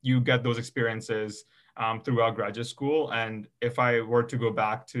 but you get those experiences throughout graduate school. And if I were to go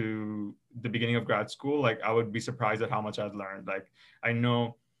back to the beginning of grad school, like I would be surprised at how much I'd learned. Like I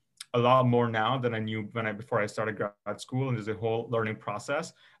know a lot more now than I knew before I started grad school, and there's a whole learning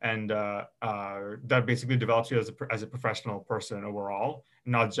process, and that basically develops you as a professional person overall,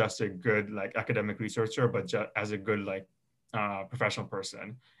 not just a good like academic researcher, but just as a good like professional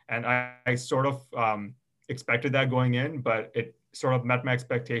person. And I sort of expected that going in, but it sort of met my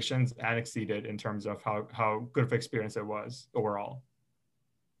expectations and exceeded in terms of how good of an experience it was overall.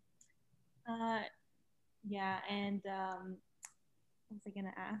 Yeah, and what was I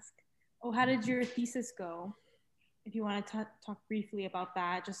gonna ask? Oh, how did your thesis go? If you want to talk briefly about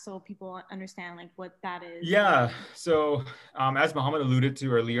that, just so people understand like what that is. Yeah, so as Mohammed alluded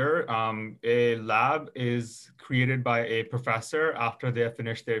to earlier, a lab is created by a professor after they have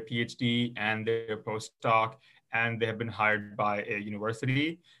finished their PhD and their postdoc, and they have been hired by a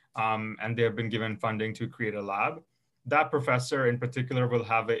university, and they have been given funding to create a lab. That professor in particular will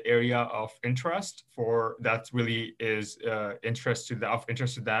have an area of interest that really is of interest to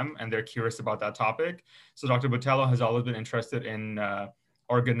them, and they're curious about that topic. So Dr. Botelho has always been interested in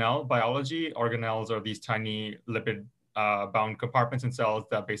organelle biology. Organelles are these tiny lipid bound compartments in cells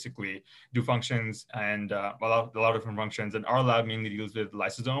that basically do functions and a lot of different functions. And our lab mainly deals with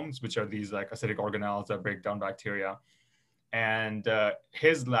lysosomes, which are these like acidic organelles that break down bacteria. And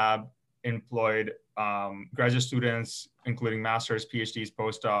his lab employed graduate students, including masters, PhDs,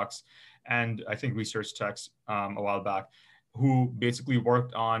 postdocs, and I think research techs a while back, who basically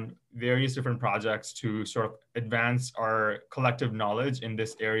worked on various different projects to sort of advance our collective knowledge in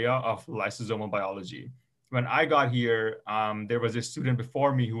this area of lysosomal biology. When I got here, there was a student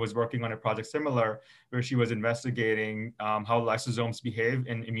before me who was working on a project similar, where she was investigating how lysosomes behave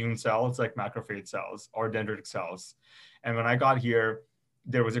in immune cells like macrophage cells or dendritic cells. And when I got here,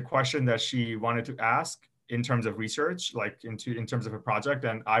 there was a question that she wanted to ask in terms of research, like in terms of a project,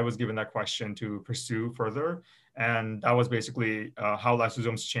 and I was given that question to pursue further. And that was basically how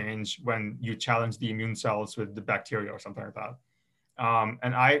lysosomes change when you challenge the immune cells with the bacteria or something like that.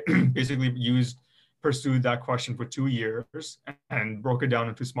 And I basically pursued that question for 2 years and broke it down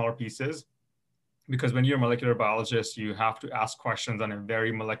into smaller pieces. Because when you're a molecular biologist, you have to ask questions on a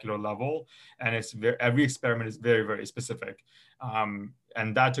very molecular level, and every experiment is very, very specific.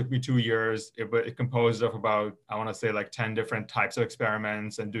 And that took me 2 years. It composed of about, I want to say like 10 different types of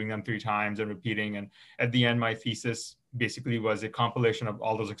experiments and doing them 3 times and repeating. And at the end, my thesis basically was a compilation of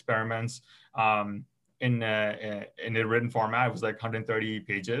all those experiments in a written format. It was like 130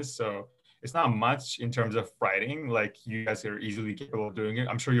 pages. So it's not much in terms of writing, like you guys are easily capable of doing it.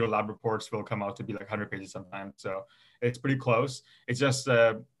 I'm sure your lab reports will come out to be like 100 pages sometimes. So it's pretty close. It's just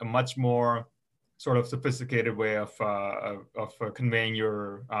a much more sort of sophisticated way of conveying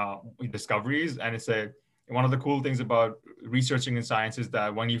your discoveries. And it's one of the cool things about researching in science is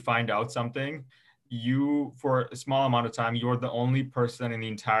that when you find out something, for a small amount of time, you're the only person in the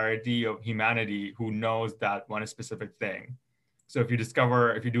entirety of humanity who knows that one specific thing. So if you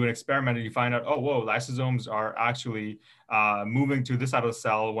do an experiment and you find out, oh, whoa, lysosomes are actually moving to this side of the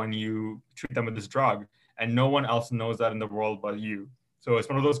cell when you treat them with this drug. and no one else knows that in the world but you. So it's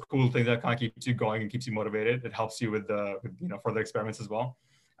one of those cool things that kind of keeps you going and keeps you motivated. It helps you with further experiments as well.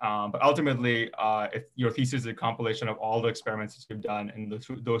 But ultimately, if your thesis is a compilation of all the experiments that you've done in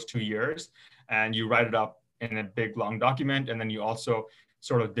those 2 years, and you write it up in a big long document, and then you also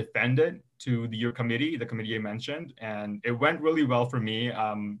sort of defend it to your committee, the committee I mentioned. And it went really well for me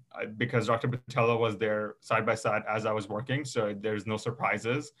because Dr. Patella was there side by side as I was working. So there's no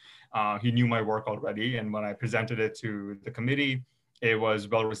surprises. He knew my work already. And when I presented it to the committee, it was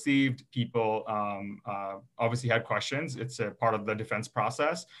well received. People obviously had questions. It's a part of the defense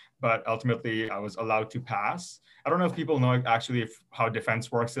process, but ultimately I was allowed to pass. I don't know if people know actually how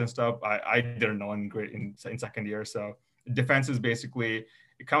defense works and stuff. I didn't know in second year. So defense is basically,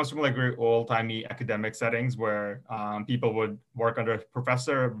 it comes from like very old-timey academic settings where people would work under a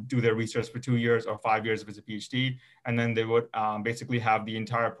professor, do their research for 2 years or 5 years if it's a PhD, and then they would basically have the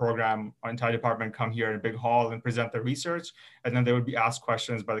entire program or entire department come here in a big hall and present their research, and then they would be asked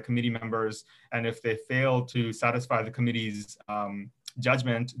questions by the committee members, and if they failed to satisfy the committee's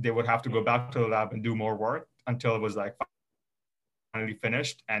judgment, they would have to go back to the lab and do more work until it was like finally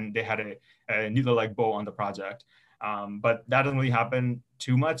finished and they had a needle-like bow on the project. But that doesn't really happen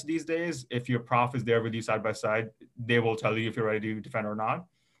too much these days. If your prof is there with you side by side, they will tell you if you're ready to defend or not.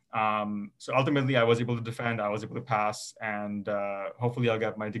 So ultimately, I was able to defend, I was able to pass, and hopefully I'll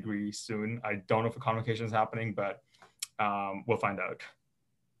get my degree soon. I don't know if a convocation is happening, but we'll find out.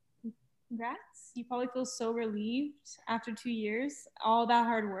 Congrats. You probably feel so relieved after 2 years, all that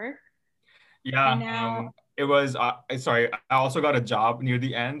hard work. Yeah, now, it was, sorry, I also got a job near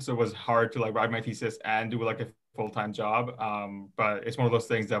the end, so it was hard to like write my thesis and do like a full-time job. But it's one of those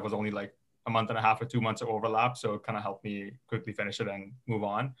things that was only like a month and a half or 2 months of overlap, so it kind of helped me quickly finish it and move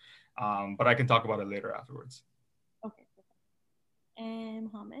on. But I can talk about it later afterwards. Okay.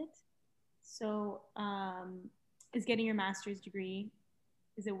 And Mohammed, so is getting your master's degree,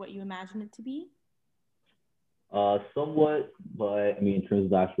 is it what you imagine it to be? Somewhat, but I mean, in terms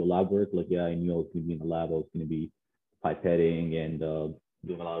of the actual lab work, like, yeah, I knew I was going to be in the lab. I was going to be pipetting and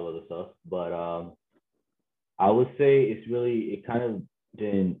doing a lot of other stuff. But I would say it kind of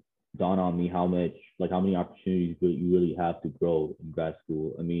didn't dawn on me how many opportunities you really have to grow in grad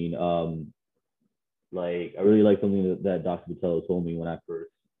school. I mean, like, I really like something that Dr. Patella told me when I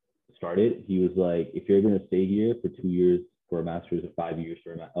first started. He was like, if you're going to stay here for 2 years for a master's or 5 years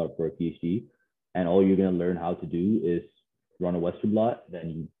for a PhD, and all you're going to learn how to do is run a Western blot, then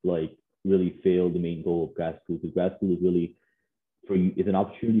you like really fail the main goal of grad school. Because grad school is really for you, it's an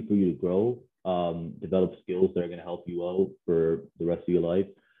opportunity for you to grow, develop skills that are going to help you out for the rest of your life.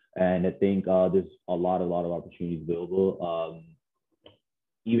 And I think there's a lot of opportunities available.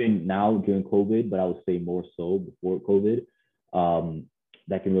 Even now during COVID, but I would say more so before COVID,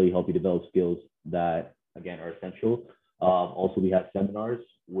 that can really help you develop skills that, again, are essential. Also, we have seminars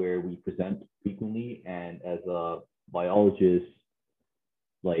where we present frequently, and as a biologist,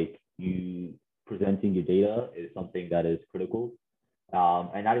 like, you presenting your data is something that is critical.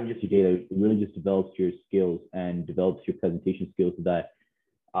 And not even just your data, it really just develops your skills and develops your presentation skills so that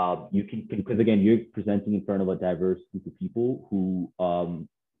you can, because again, you're presenting in front of a diverse group of people who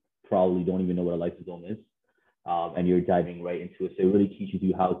probably don't even know what a lysosome is, and you're diving right into it. So it really teaches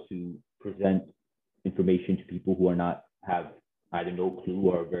you how to present information to people who have either no clue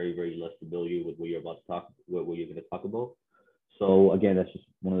or very, very less familiar with what you're going to talk about. So again, that's just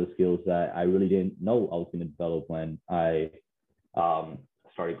one of the skills that I really didn't know I was going to develop when I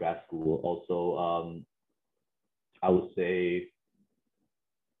started grad school. Also, I would say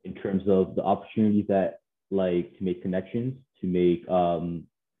in terms of the opportunities that, like, to make connections, to make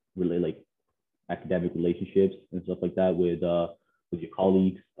really like academic relationships and stuff like that with your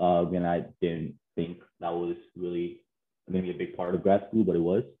colleagues. Again, I didn't think that was really going to be a big part of grad school, but it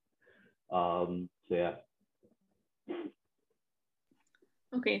was. So yeah.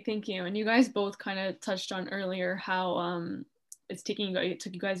 Okay, thank you. And you guys both kind of touched on earlier how it took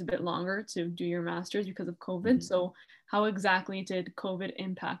you guys a bit longer to do your master's because of COVID. Mm-hmm. So how exactly did COVID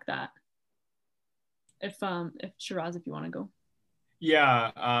impact that? If Shiraz, if you want to go.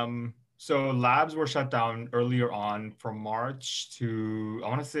 Yeah. So labs were shut down earlier on from March to, I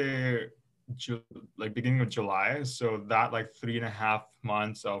want to say, like beginning of July. So that like 3.5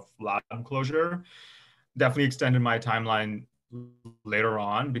 months of lab closure definitely extended my timeline later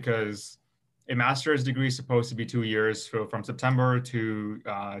on, because a master's degree is supposed to be 2 years. So from September to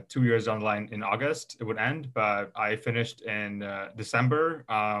 2 years down the line in August, it would end. But I finished in December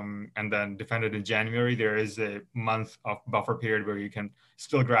and then defended in January. There is a month of buffer period where you can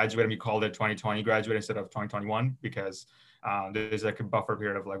still graduate, and we called it 2020 graduate instead of 2021 because There's like a buffer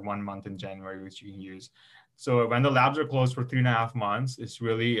period of like 1 month in January, which you can use. So when the labs are closed for 3.5 months, it's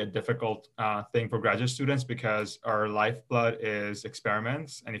really a difficult thing for graduate students because our lifeblood is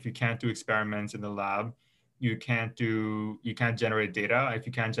experiments. And if you can't do experiments in the lab, you can't generate data. If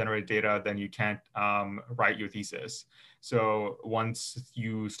you can't generate data, then you can't write your thesis. So once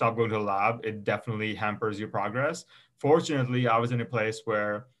you stop going to the lab, it definitely hampers your progress. Fortunately, I was in a place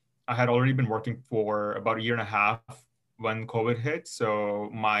where I had already been working for about a year and a half when COVID hit.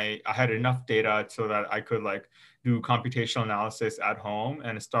 So I had enough data so that I could like do computational analysis at home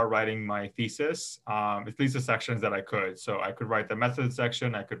and start writing my thesis, at least the sections that I could. So I could write the method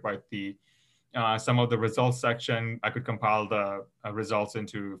section, I could write the some of the results section. I could compile the results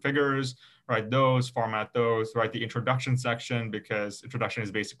into figures, write those, format those, write the introduction section, because introduction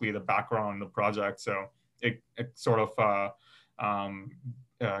is basically the background on the project. So it sort of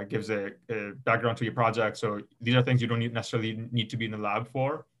gives a background to your project. So these are things you don't necessarily need to be in the lab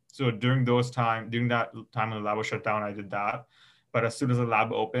for. So during that time when the lab was shut down, I did that. But as soon as the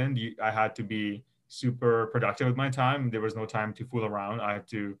lab opened, I had to be super productive with my time. There was no time to fool around. I had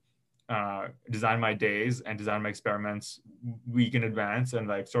to design my days and design my experiments week in advance, and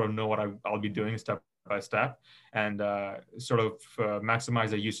like sort of know what I'll be doing step by step, and sort of maximize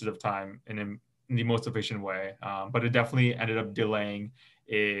the usage of time in the most efficient way. But it definitely ended up delaying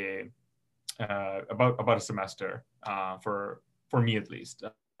about a semester for me at least.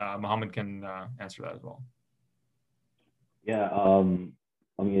 Mohammed can answer that as well. Yeah, I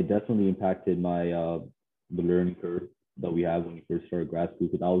mean, it definitely impacted my the learning curve that we have when you first started grad school.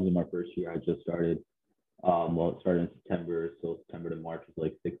 Because I was in my first year, I just started. Well, it started in September, so September to March was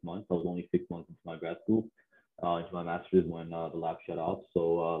like 6 months. I was only 6 months into my grad school, into my master's when the lab shut off.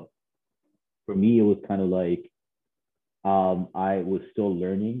 So for me, it was kind of like I was still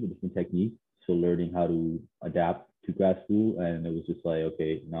learning the different techniques, still learning how to adapt to grad school, and it was just like,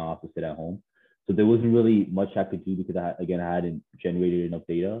 okay, now I have to sit at home. So there wasn't really much I could do because I hadn't generated enough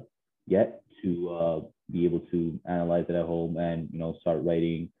data yet to be able to analyze it at home and start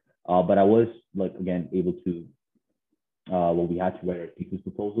writing. But I was like again able to well, we had to write our thesis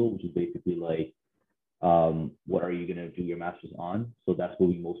proposal, which is basically like what are you going to do your master's on? So that's what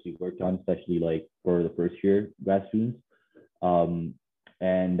we mostly worked on, especially like for the first year grad students.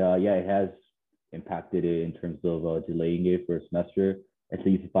 And yeah, it has impacted it in terms of delaying it for a semester, at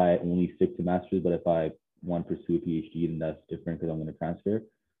least if I only stick to master's. But if I want to pursue a PhD, then that's different because I'm going to transfer.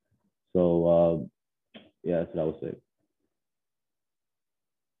 So yeah, that's what I would say.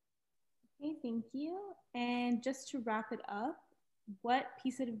 Okay, thank you. And just to wrap it up, what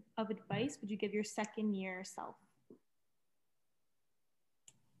piece of advice would you give your second year self?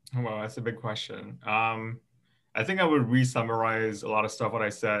 Well, that's a big question. I think I would re-summarize a lot of stuff what I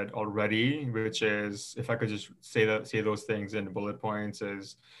said already, which is, if I could just say those things in bullet points,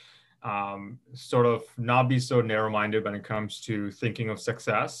 is sort of not be so narrow-minded when it comes to thinking of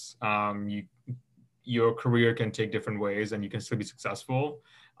success. Your career can take different ways and you can still be successful.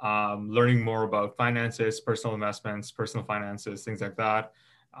 Learning more about finances, personal investments, personal finances, things like that.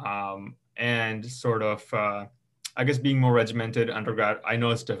 And sort of, I guess, being more regimented undergrad. I know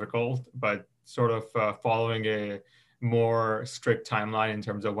it's difficult, but sort of following a more strict timeline in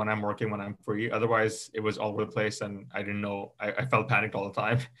terms of when I'm working, when I'm free. Otherwise, it was all over the place and I didn't know, I felt panicked all the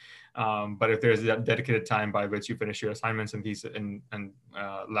time. But if there's a dedicated time by which you finish your assignments and thesis and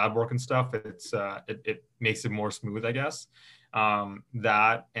lab work and stuff, it makes it more smooth, I guess.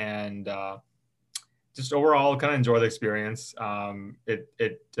 That and just overall kind of enjoy the experience.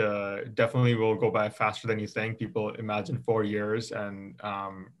 It definitely will go by faster than you think. People imagine 4 years, and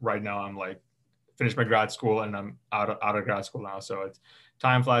right now I'm like finished my grad school and I'm out of grad school now. So it's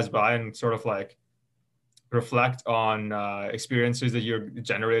time flies by, and sort of like reflect on experiences that you're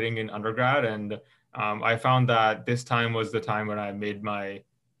generating in undergrad. And I found that this time was the time when I made my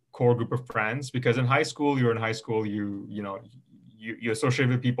core group of friends, because in high school, you're in high school, you associate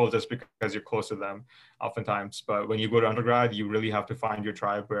with people just because you're close to them oftentimes. But when you go to undergrad, you really have to find your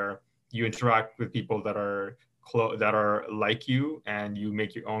tribe where you interact with people that are like you, and you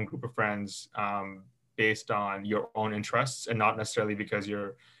make your own group of friends based on your own interests and not necessarily because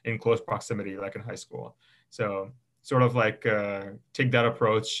you're in close proximity like in high school. So sort of like take that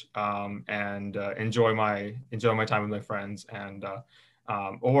approach and enjoy my time with my friends, and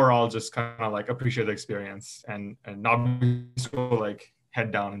overall just kind of like appreciate the experience and not be so like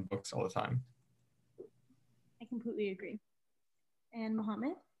head down in books all the time. I completely agree. And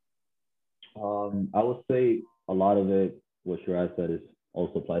Mohammed? I would say a lot of it, what Shiraz said, is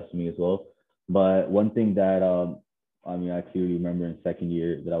also applies to me as well. But one thing that I mean, I clearly remember in second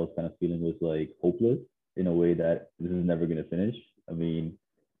year that I was kind of feeling was like hopeless. in a way that this is never going to finish. I mean,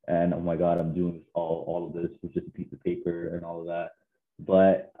 and oh my God, I'm doing all of this with just a piece of paper and all of that.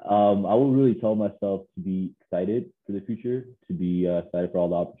 But I will really tell myself to be excited for the future, to be excited for all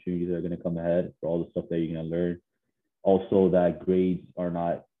the opportunities that are going to come ahead, for all the stuff that you're going to learn. Also, that grades are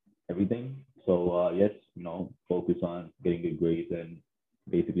not everything. So yes, focus on getting good grades and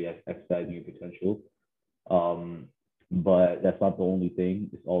basically exercising your potential. Um, but that's not the only thing.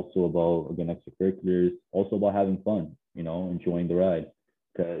 It's also about, again, extracurriculars, also about having fun, enjoying the ride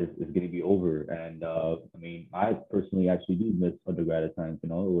because it's going to be over. And I mean, I personally actually do miss undergrad at times. It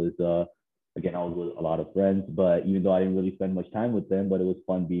was, again, I was with a lot of friends, but even though I didn't really spend much time with them, but it was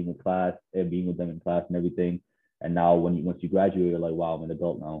fun being with class and being with them in class and everything. And now once you graduate, you're like, wow, I'm an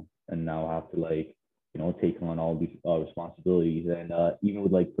adult now. And now I have to like, take on all these responsibilities. And even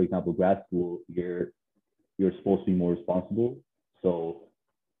with like, for example, grad school, you're supposed to be more responsible. So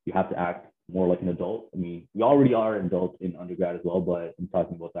you have to act more like an adult. I mean, we already are an adult in undergrad as well, but I'm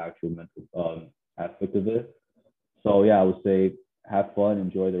talking about the actual mental aspect of it. So yeah, I would say have fun,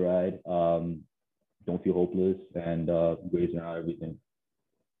 enjoy the ride. Don't feel hopeless, and grades are not everything.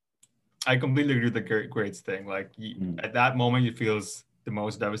 I completely agree with the grades thing. Like at that moment, it feels the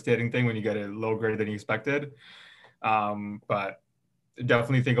most devastating thing when you get a low grade than you expected. But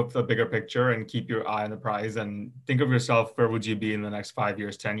definitely think of the bigger picture and keep your eye on the prize and think of yourself, where would you be in the next 5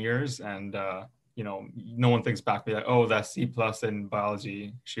 years, 10 years? And, no one thinks back, be like, oh, that's C+ in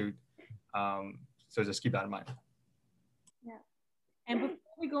biology, shoot. So just keep that in mind. Yeah. And before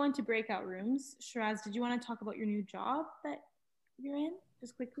we go into breakout rooms, Shiraz, did you want to talk about your new job that you're in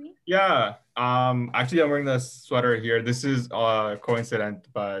just quickly? Yeah. Actually, I'm wearing this sweater here. This is coincident,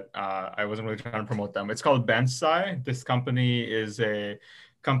 but I wasn't really trying to promote them. It's called BenchSci. This company is a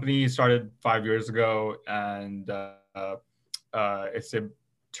company started 5 years ago, and it's a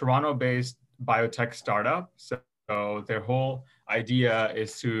Toronto-based biotech startup. So their whole idea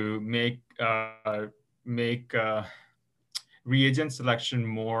is to make reagent selection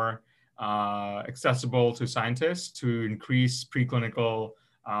more accessible to scientists, to increase preclinical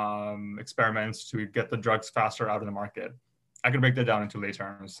experiments to get the drugs faster out of the market. I can break that down into lay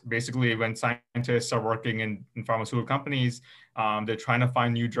terms. Basically, when scientists are working in pharmaceutical companies, they're trying to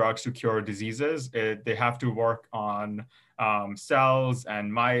find new drugs to cure diseases. They have to work on cells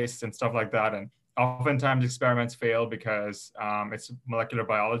and mice and stuff like that. And oftentimes experiments fail because it's molecular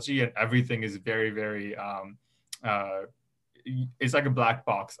biology and everything is very, very it's like a black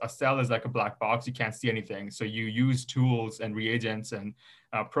box. A cell is like a black box. You can't see anything. So you use tools and reagents and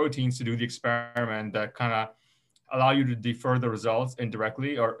proteins to do the experiment that kind of allow you to defer the results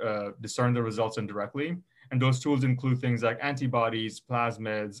indirectly or discern the results indirectly. And those tools include things like antibodies,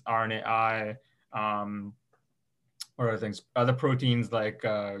 plasmids, RNAi, or other things, other proteins like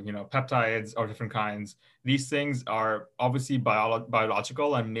peptides or different kinds. These things are obviously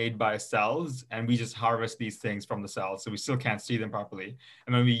biological and made by cells, and we just harvest these things from the cells, so we still can't see them properly.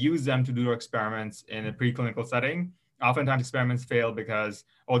 And when we use them to do our experiments in a preclinical setting, oftentimes experiments fail because,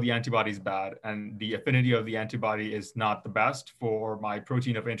 the antibody is bad and the affinity of the antibody is not the best for my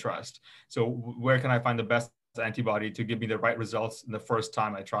protein of interest. So where can I find the best antibody to give me the right results the first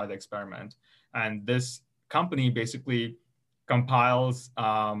time I try the experiment? And this company basically compiles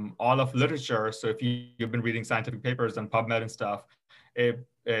all of literature. So if you've been reading scientific papers on PubMed and stuff, it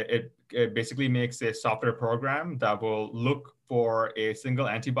basically makes a software program that will look for a single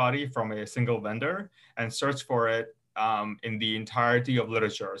antibody from a single vendor and search for it in the entirety of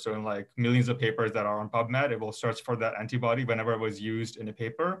literature. So in like millions of papers that are on PubMed, it will search for that antibody whenever it was used in a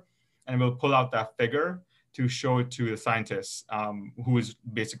paper, and it will pull out that figure to show it to the scientists who is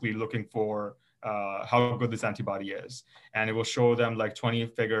basically looking for how good this antibody is. And it will show them like 20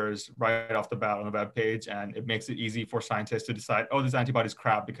 figures right off the bat on the web page. And it makes it easy for scientists to decide, oh, this antibody is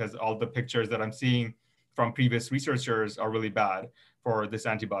crap because all the pictures that I'm seeing from previous researchers are really bad for this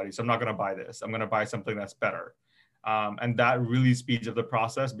antibody. So I'm not going to buy this. I'm going to buy something that's better. And that really speeds up the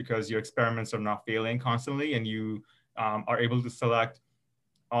process because your experiments are not failing constantly, and you are able to select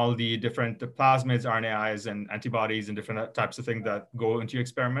all the different plasmids, RNAis, and antibodies and different types of things that go into your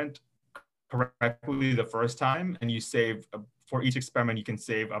experiment correctly the first time, and you save for each experiment, you can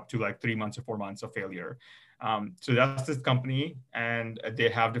save up to like 3 months or 4 months of failure. So that's this company, and they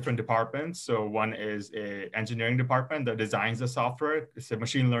have different departments. So one is a engineering department that designs the software. It's a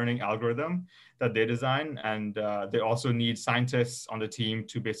machine learning algorithm that they design, and they also need scientists on the team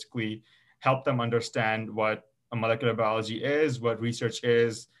to basically help them understand what a molecular biology is, what research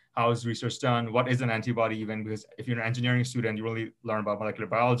is, how is research done, what is an antibody even, because if you're an engineering student, you really learn about molecular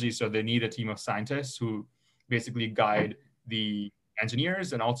biology. So they need a team of scientists who basically guide the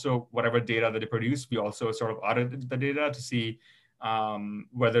engineers, and also whatever data that they produce, we also sort of audit the data to see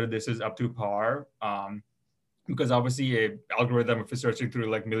whether this is up to par. Because obviously a algorithm, if it's searching through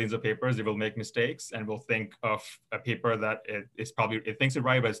like millions of papers, it will make mistakes and will think of a paper that it thinks it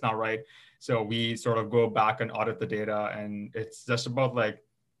right, but it's not right. So we sort of go back and audit the data, and it's just about like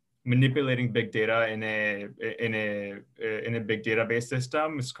manipulating big data in a big database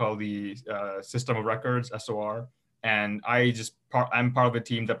system. It's called the System of Records, SOR. And I'm part of a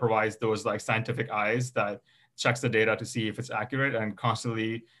team that provides those like scientific eyes that checks the data to see if it's accurate and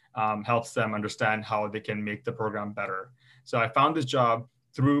constantly helps them understand how they can make the program better. So I found this job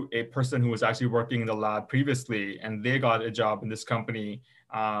through a person who was actually working in the lab previously, and they got a job in this company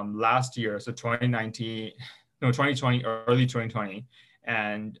last year, so 2020, early 2020.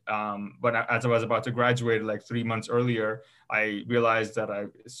 And but as I was about to graduate like 3 months earlier, I realized that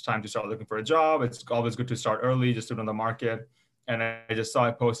it's time to start looking for a job. It's always good to start early, just to know the market. And I just saw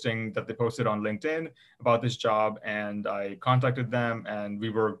a posting that they posted on LinkedIn about this job, and I contacted them. And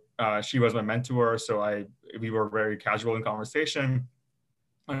she was my mentor, so we were very casual in conversation.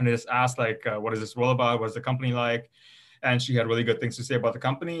 And I just asked like, what is this role about? What's the company like? And she had really good things to say about the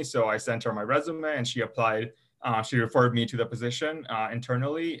company. So I sent her my resume, and she applied. She referred me to the position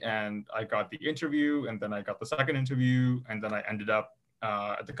internally, and I got the interview, and then I got the second interview, and then I ended up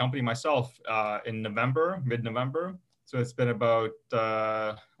at the company myself in mid-November. So it's been about,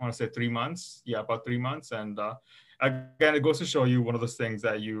 I want to say 3 months. Yeah, about 3 months. And again, it goes to show you one of those things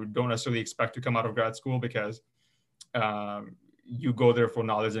that you don't necessarily expect to come out of grad school, because you go there for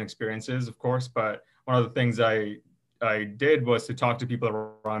knowledge and experiences, of course. But one of the things I did was to talk to people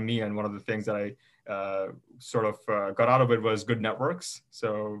around me. And one of the things that I got out of it was good networks.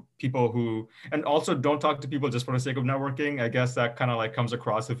 So people and also don't talk to people just for the sake of networking. I guess that kind of like comes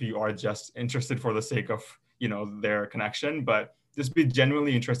across if you are just interested for the sake of, their connection, but just be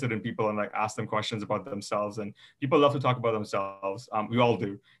genuinely interested in people and like ask them questions about themselves. And people love to talk about themselves. We all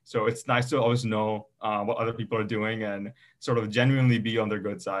do. So it's nice to always know what other people are doing and sort of genuinely be on their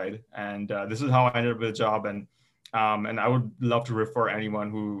good side. And this is how I ended up with a job. And I would love to refer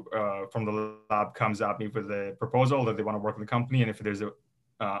anyone who from the lab comes at me with a proposal that they want to work with the company. And if there's a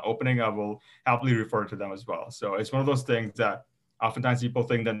opening, I will happily refer to them as well. So it's one of those things that oftentimes people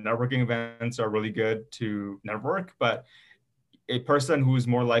think that networking events are really good to network, but a person who's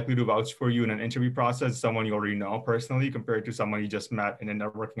more likely to vouch for you in an interview process is someone you already know personally, compared to someone you just met in a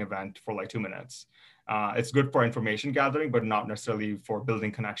networking event for like 2 minutes. It's good for information gathering, but not necessarily for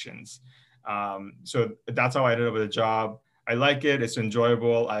building connections. So that's how I ended up with a job. I like it. It's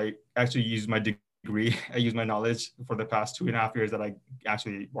enjoyable. I actually use my degree. I use my knowledge for the past 2.5 years that I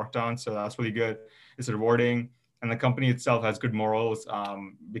actually worked on. So that's really good. It's rewarding. And the company itself has good morals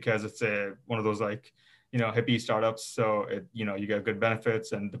because it's one of those like, hippie startups. So you get good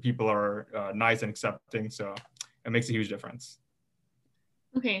benefits, and the people are nice and accepting. So it makes a huge difference.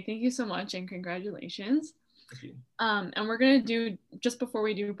 Okay, thank you so much, and congratulations. Thank you. And we're gonna do, just before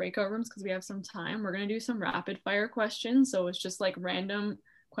we do breakout rooms, because we have some time, we're gonna do some rapid fire questions. So it's just like random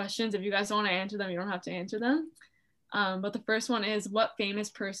questions. If you guys don't want to answer them, you don't have to answer them. But the first one is, what famous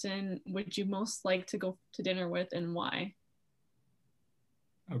person would you most like to go to dinner with, and why?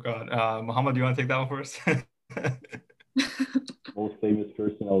 Oh God, Mohammed, do you want to take that one first? Most famous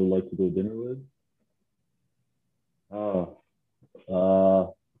person I would like to go to dinner with?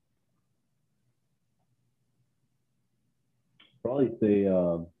 Probably say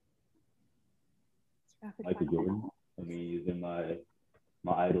Michael Jordan. I mean, he's been my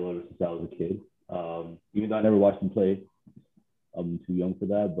idol ever since I was a kid. Even though I never watched him play, I'm too young for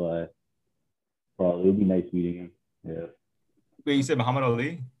that, but probably it would be nice meeting him. Yeah. Wait, you said Muhammad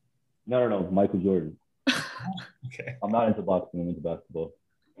Ali? No, Michael Jordan. Okay. I'm not into boxing, I'm into basketball.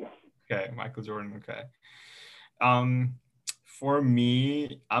 Okay, Michael Jordan, okay. For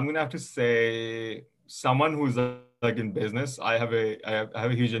me, I'm gonna have to say someone who's like in business. I have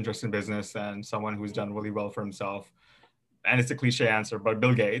a huge interest in business, and someone who's done really well for himself. And it's a cliche answer, but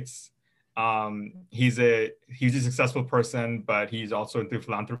Bill Gates. He's a successful person, but he's also into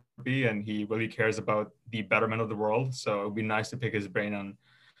philanthropy, and he really cares about the betterment of the world. So it'd be nice to pick his brain on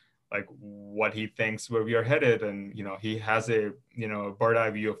like what he thinks where we are headed. And he has a bird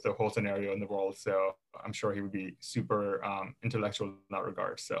eye view of the whole scenario in the world. So I'm sure he would be super intellectual in that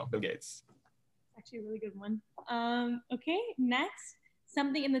regard. So Bill Gates. Actually a really good one. Okay, next,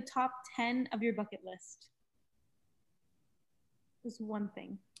 something in the top 10 of your bucket list. Just one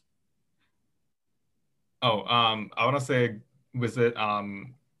thing. Oh, I want to say visit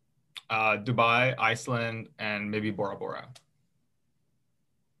Dubai, Iceland, and maybe Bora Bora.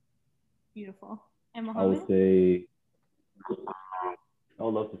 Beautiful. And I would say I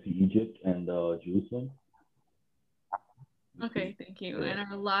would love to see Egypt and Jerusalem. Okay, thank you. Yeah. And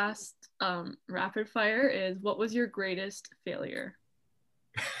our last rapid fire is, what was your greatest failure?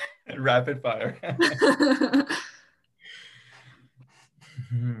 Rapid fire.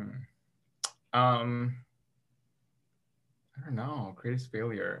 Hmm. Um, I don't know. Greatest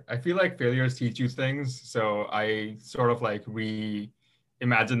failure. I feel like failures teach you things, so I sort of like reimagine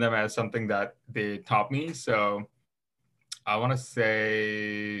them as something that they taught me. So I want to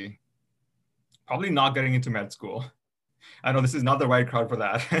say probably not getting into med school. I know this is not the right crowd for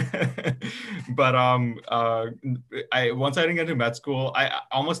that, but I once I didn't get into med school, I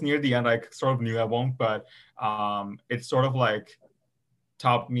almost near the end I sort of knew I won't, but it sort of like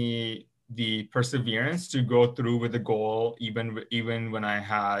taught me the perseverance to go through with the goal, even when I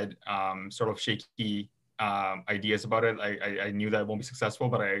had sort of shaky ideas about it. I knew that I won't be successful,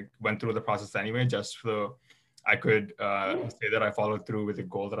 but I went through the process anyway, just so I could say that I followed through with the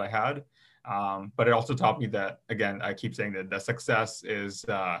goal that I had. But it also taught me that, again, I keep saying that the success is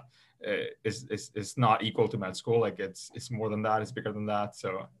not equal to med school. Like it's more than that. It's bigger than that.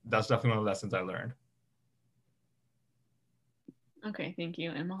 So that's definitely one of the lessons I learned. Okay, thank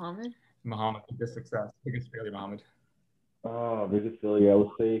you. And Mohammed? Muhammad, biggest success, biggest failure, Muhammad. Biggest failure, I would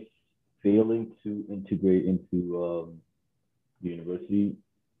say failing to integrate into the university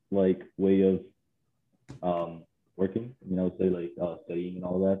like way of working. I would say like studying and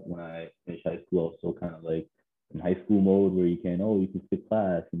all that. When I finished high school, I was still kind of like in high school mode where you can skip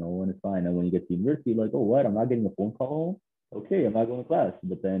class, when it's fine. And when you get to university, like, oh, what? I'm not getting a phone call. Okay, I'm not going to class.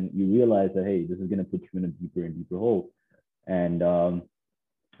 But then you realize that, hey, this is gonna put you in a deeper and deeper hole. And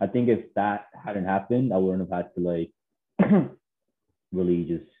I think if that hadn't happened, I wouldn't have had to like really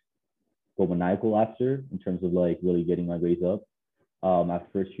just go maniacal after in terms of like really getting my grades up after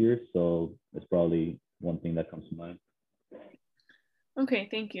first year. So that's probably one thing that comes to mind. Okay,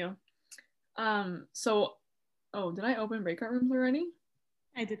 thank you. So, oh, did I open breakout rooms already?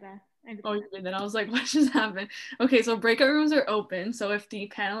 I did that. I did Oh, that. you did. Then I was like, what just happened? Okay, so breakout rooms are open. So if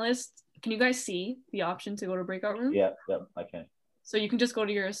the panelists, can you guys see the option to go to breakout room? Yeah, I can. So you can just go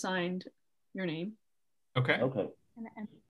to your assigned, your name. Okay. Okay. And